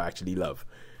people who I actually love.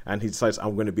 And he decides,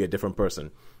 I'm going to be a different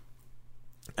person.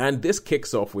 And this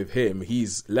kicks off with him.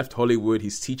 He's left Hollywood.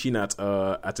 He's teaching at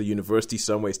a university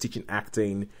somewhere. He's teaching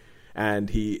acting. And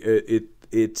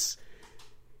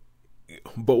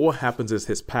but what happens is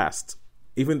his past,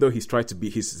 even though he's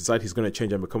decided he's going to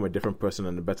change and become a different person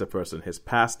and a better person, his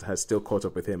past has still caught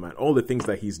up with him, and all the things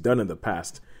that he's done in the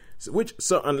past,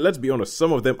 and let's be honest,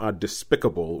 some of them are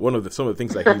despicable. Some of the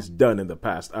things that he's done in the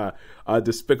past are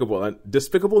despicable, and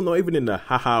despicable not even in a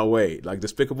haha way, like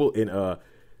despicable in a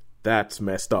that's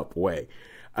messed up way,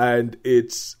 and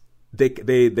it's.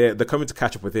 They're coming to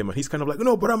catch up with him, and he's kind of like,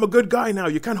 no, but I'm a good guy now.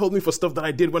 You can't hold me for stuff that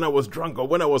I did when I was drunk or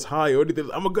when I was high or anything.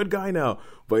 I'm a good guy now.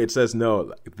 But it says, no,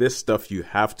 like, this stuff, you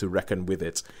have to reckon with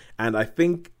it. And I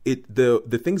think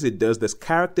the things it does, there's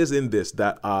characters in this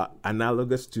that are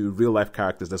analogous to real life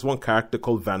characters. There's one character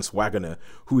called Vance Wagner,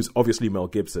 who is obviously Mel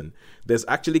Gibson. There's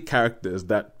actually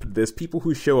there's people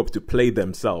who show up to play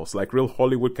themselves, like real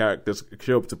Hollywood characters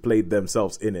show up to play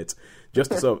themselves in it,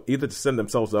 just to sort of either to send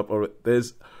themselves up, or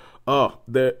there's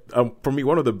for me,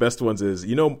 one of the best ones is, do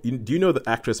you know the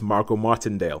actress Margot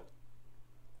Martindale?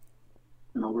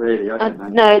 Not really. I don't know.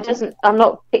 No, it doesn't. I'm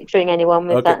not picturing anyone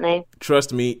with that name.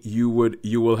 Trust me, you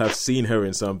will have seen her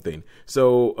in something.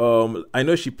 So I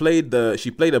know she played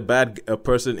a bad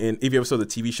person in, if you ever saw the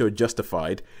TV show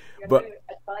Justified, but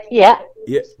yeah.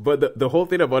 But the whole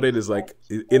thing about it is, like,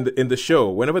 in the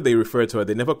show, whenever they refer to her,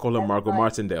 they never call her Margot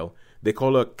Martindale. They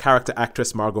call her character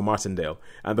actress Margot Martindale.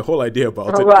 And the whole idea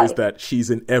about it is that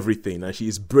she's in everything, and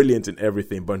she's brilliant in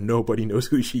everything, but nobody knows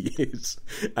who she is.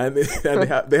 And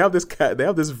they have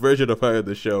this version of her in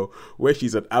the show where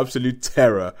she's an absolute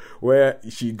terror, where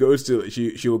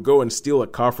she'll go and steal a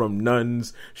car from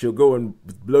nuns. She'll go and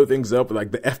blow things up.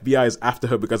 Like, the FBI is after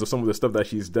her because of some of the stuff that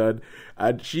she's done.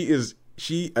 And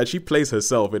she plays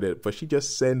herself in it, but she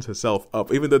just sends herself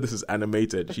up. Even though this is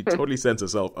animated, she totally sends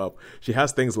herself up. She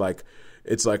has things like,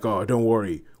 it's like, oh, don't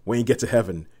worry, when you get to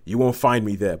heaven, you won't find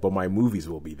me there, but my movies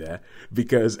will be there,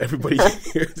 because everybody,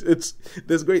 it's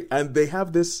great. And they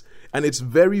have this, and it's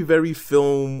very, very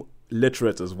film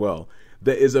literate as well.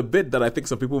 There is a bit that I think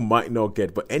some people might not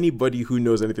get, but anybody who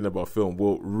knows anything about film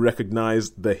will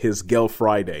recognize His Girl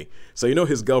Friday. So you know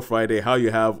His Girl Friday, how you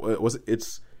have,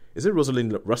 is it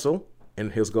Rosalind Russell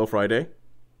in His Girl Friday?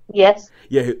 Yes.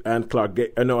 Yeah, and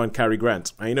and Cary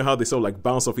Grant. And you know how they sort of like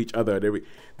bounce off each other.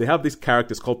 They have these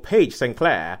characters called Paige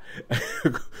Sinclair.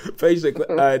 Paige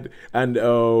Sinclair and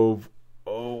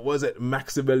was it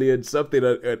Maximilian something?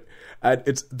 And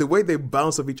it's the way they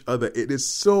bounce off each other. It is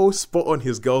so spot on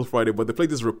His Girl Friday. But they play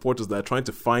these reporters that are trying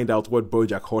to find out what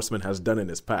BoJack Horseman has done in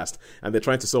his past, and they're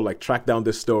trying to sort of like track down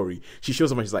this story. She shows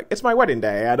them and she's like, "It's my wedding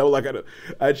day."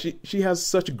 And she has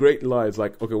such great lines.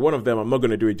 Like, okay, one of them, I'm not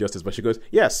going to do it justice, but she goes,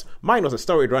 "Yes, mine was a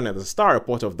story runner as a star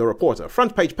reporter of The Reporter.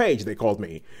 Front page Paige, they called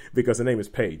me, because the name is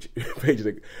Paige."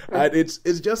 And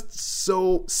it's just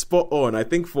so spot on. I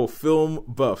think for film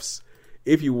buffs,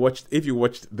 if you watched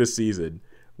this season,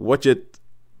 watch it.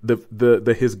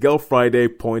 The His Girl Friday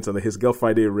points and the His Girl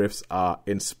Friday riffs are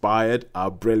inspired, are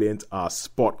brilliant, are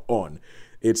spot on.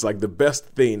 It's like the best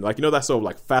thing. Like, that sort of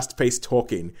like fast-paced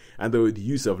talking and the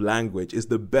use of language is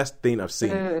the best thing I've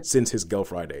seen since His Girl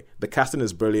Friday. The casting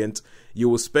is brilliant. You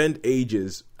will spend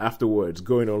ages afterwards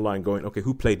going online going, okay,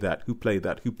 who played that? Who played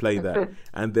that? Who played that?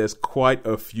 And there's quite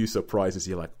a few surprises.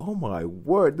 You're like, oh my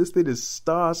word, this thing is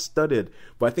star-studded.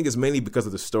 But I think it's mainly because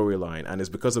of the storyline, and it's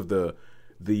because of the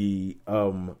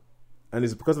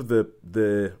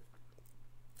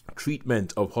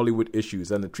treatment of Hollywood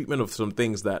issues and the treatment of some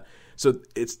things that, so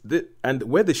and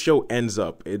where the show ends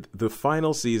up, the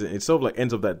final season, it sort of like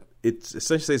ends up that it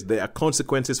essentially says there are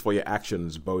consequences for your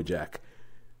actions, BoJack.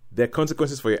 There are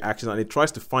consequences for your actions, and it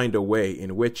tries to find a way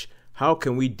in which how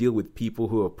can we deal with people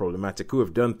who are problematic, who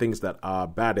have done things that are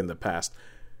bad in the past?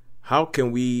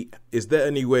 Is there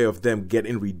any way of them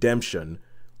getting redemption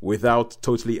without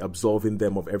totally absolving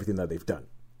them of everything that they've done?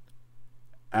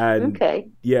 And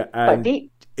yeah, and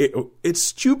deep. It's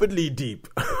stupidly deep.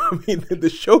 I mean, the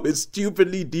show is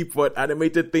stupidly deep for an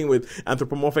animated thing with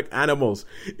anthropomorphic animals.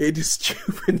 It is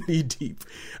stupidly deep,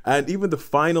 and even the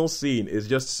final scene is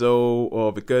just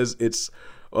so because it's.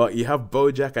 You have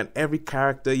BoJack and every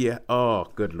character. Yeah. Oh,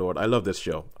 good Lord. I love this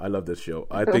show.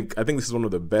 I think this is one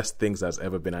of the best things that's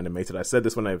ever been animated. I said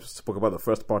this when I spoke about the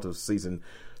first part of season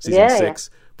 6.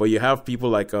 But you have people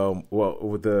like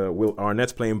with Will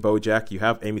Arnett playing BoJack. You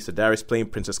have Amy Sedaris playing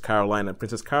Princess Caroline, and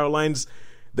Princess Caroline's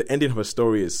the ending of her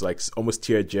story is like almost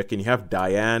tear-jerking. You have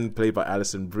Diane played by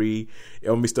Alison Brie,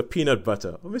 or Mr. Peanut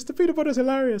Butter. Mr. Peanut Butter is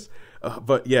hilarious.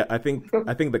 But yeah, I think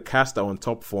the cast are on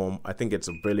top form. I think it's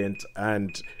brilliant,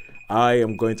 and I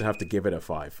am going to have to give it a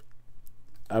 5.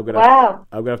 I'm gonna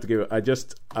have to give it.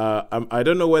 I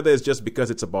don't know whether it's just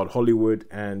because it's about Hollywood,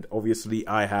 and obviously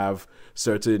I have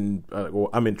certain.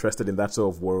 I'm interested in that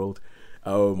sort of world.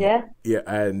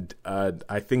 And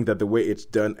I think that the way it's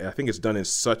done, I think it's done in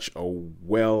such a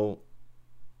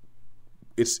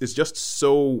it's just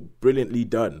so brilliantly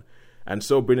done and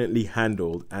so brilliantly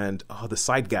handled, and the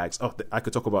side gags. I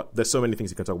could talk about. There's so many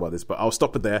things you can talk about this, but I'll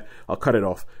stop it there. I'll cut it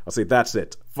off. I'll say that's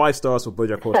it. 5 stars for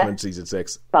BoJack Horseman season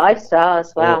 6. 5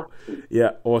 stars. Wow.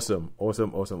 Yeah, awesome.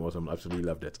 Absolutely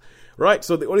loved it. Right,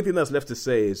 so the only thing that's left to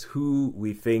say is who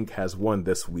we think has won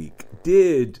this week.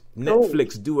 Did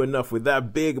Netflix do enough with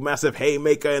that big, massive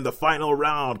haymaker in the final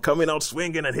round, coming out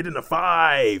swinging and hitting a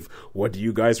 5? What do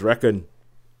you guys reckon?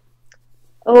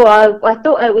 I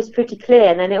thought it was pretty clear,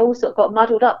 and then it all sort of got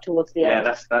muddled up towards the end.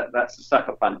 Yeah, that's a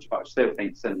sucker punch, but I still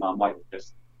think cinema might have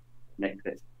just nicked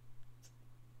it.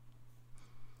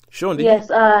 Sean, did you?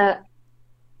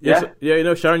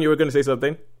 Sharon, you were going to say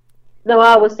something? No,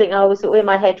 I was in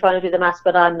my head trying to do the maths,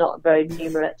 but I'm not very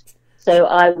numerate. So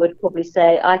I would probably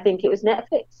say I think it was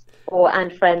Netflix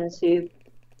and Friends who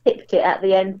picked it at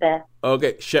the end there.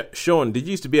 Okay, Sean, did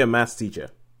you used to be a maths teacher?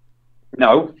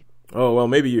 No. Oh, well,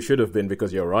 maybe you should have been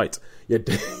because you're right. You're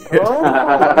dead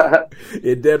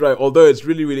right. Although it's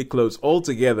really, really close.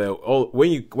 Altogether, when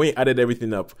you added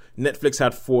everything up, Netflix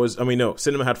had 4s.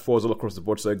 Cinema had 4s all across the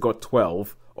board, so it got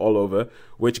 12 all over,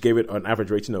 which gave it an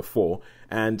average rating of 4.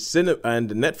 And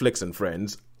Netflix and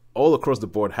Friends all across the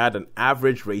board had an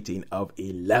average rating of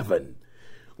 11.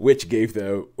 Which gave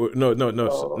them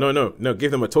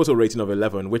gave them a total rating of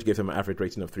 11, which gave them an average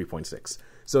rating of 3.6.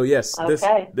 So yes,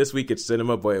 this week it's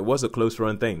cinema, but it was a close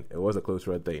run thing.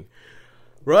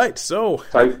 Right, so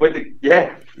with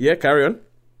carry on.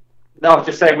 No, I was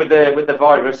just saying with the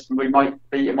virus, it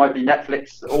might be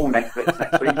Netflix, all Netflix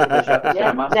next week.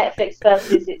 Netflix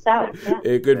versus it's out. Yeah.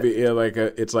 It could be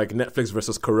it's like Netflix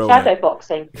versus Corona. Shadow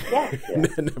boxing. Yeah.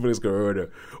 Netflix Corona.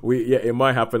 It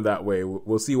might happen that way.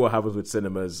 We'll see what happens with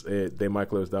cinemas. They might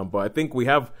close down, but I think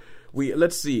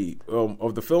let's see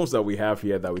of the films that we have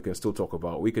here that we can still talk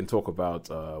about. We can talk about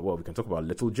we can talk about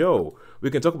Little Joe.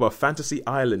 We can talk about Fantasy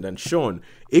Island. And Sean,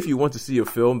 if you want to see a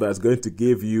film that's going to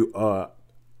give you a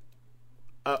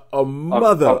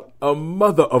mother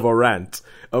of a rant.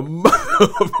 Someone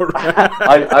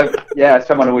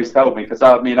always told me, because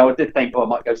I did think, I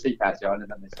might go see Fantasy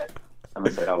Island, and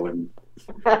someone said I wouldn't.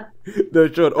 No,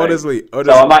 Sean, honestly,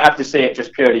 so I might have to see it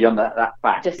just purely on that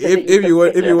fact. If you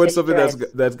want something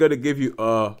that's going to give you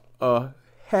a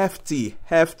hefty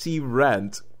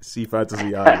rant, see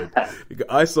Fantasy Island. Because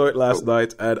I saw it last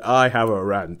night, and I have a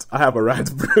rant.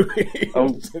 brewing.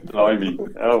 Oh, blimey!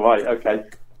 Oh, right, okay.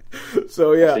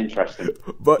 So yeah, that's interesting,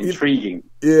 but intriguing.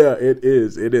 It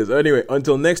is. Anyway,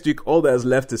 until next week, all that's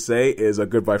left to say is a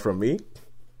goodbye from me,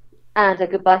 and a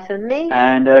goodbye from me,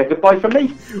 and a goodbye from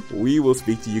me. We will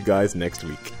speak to you guys next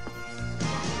week.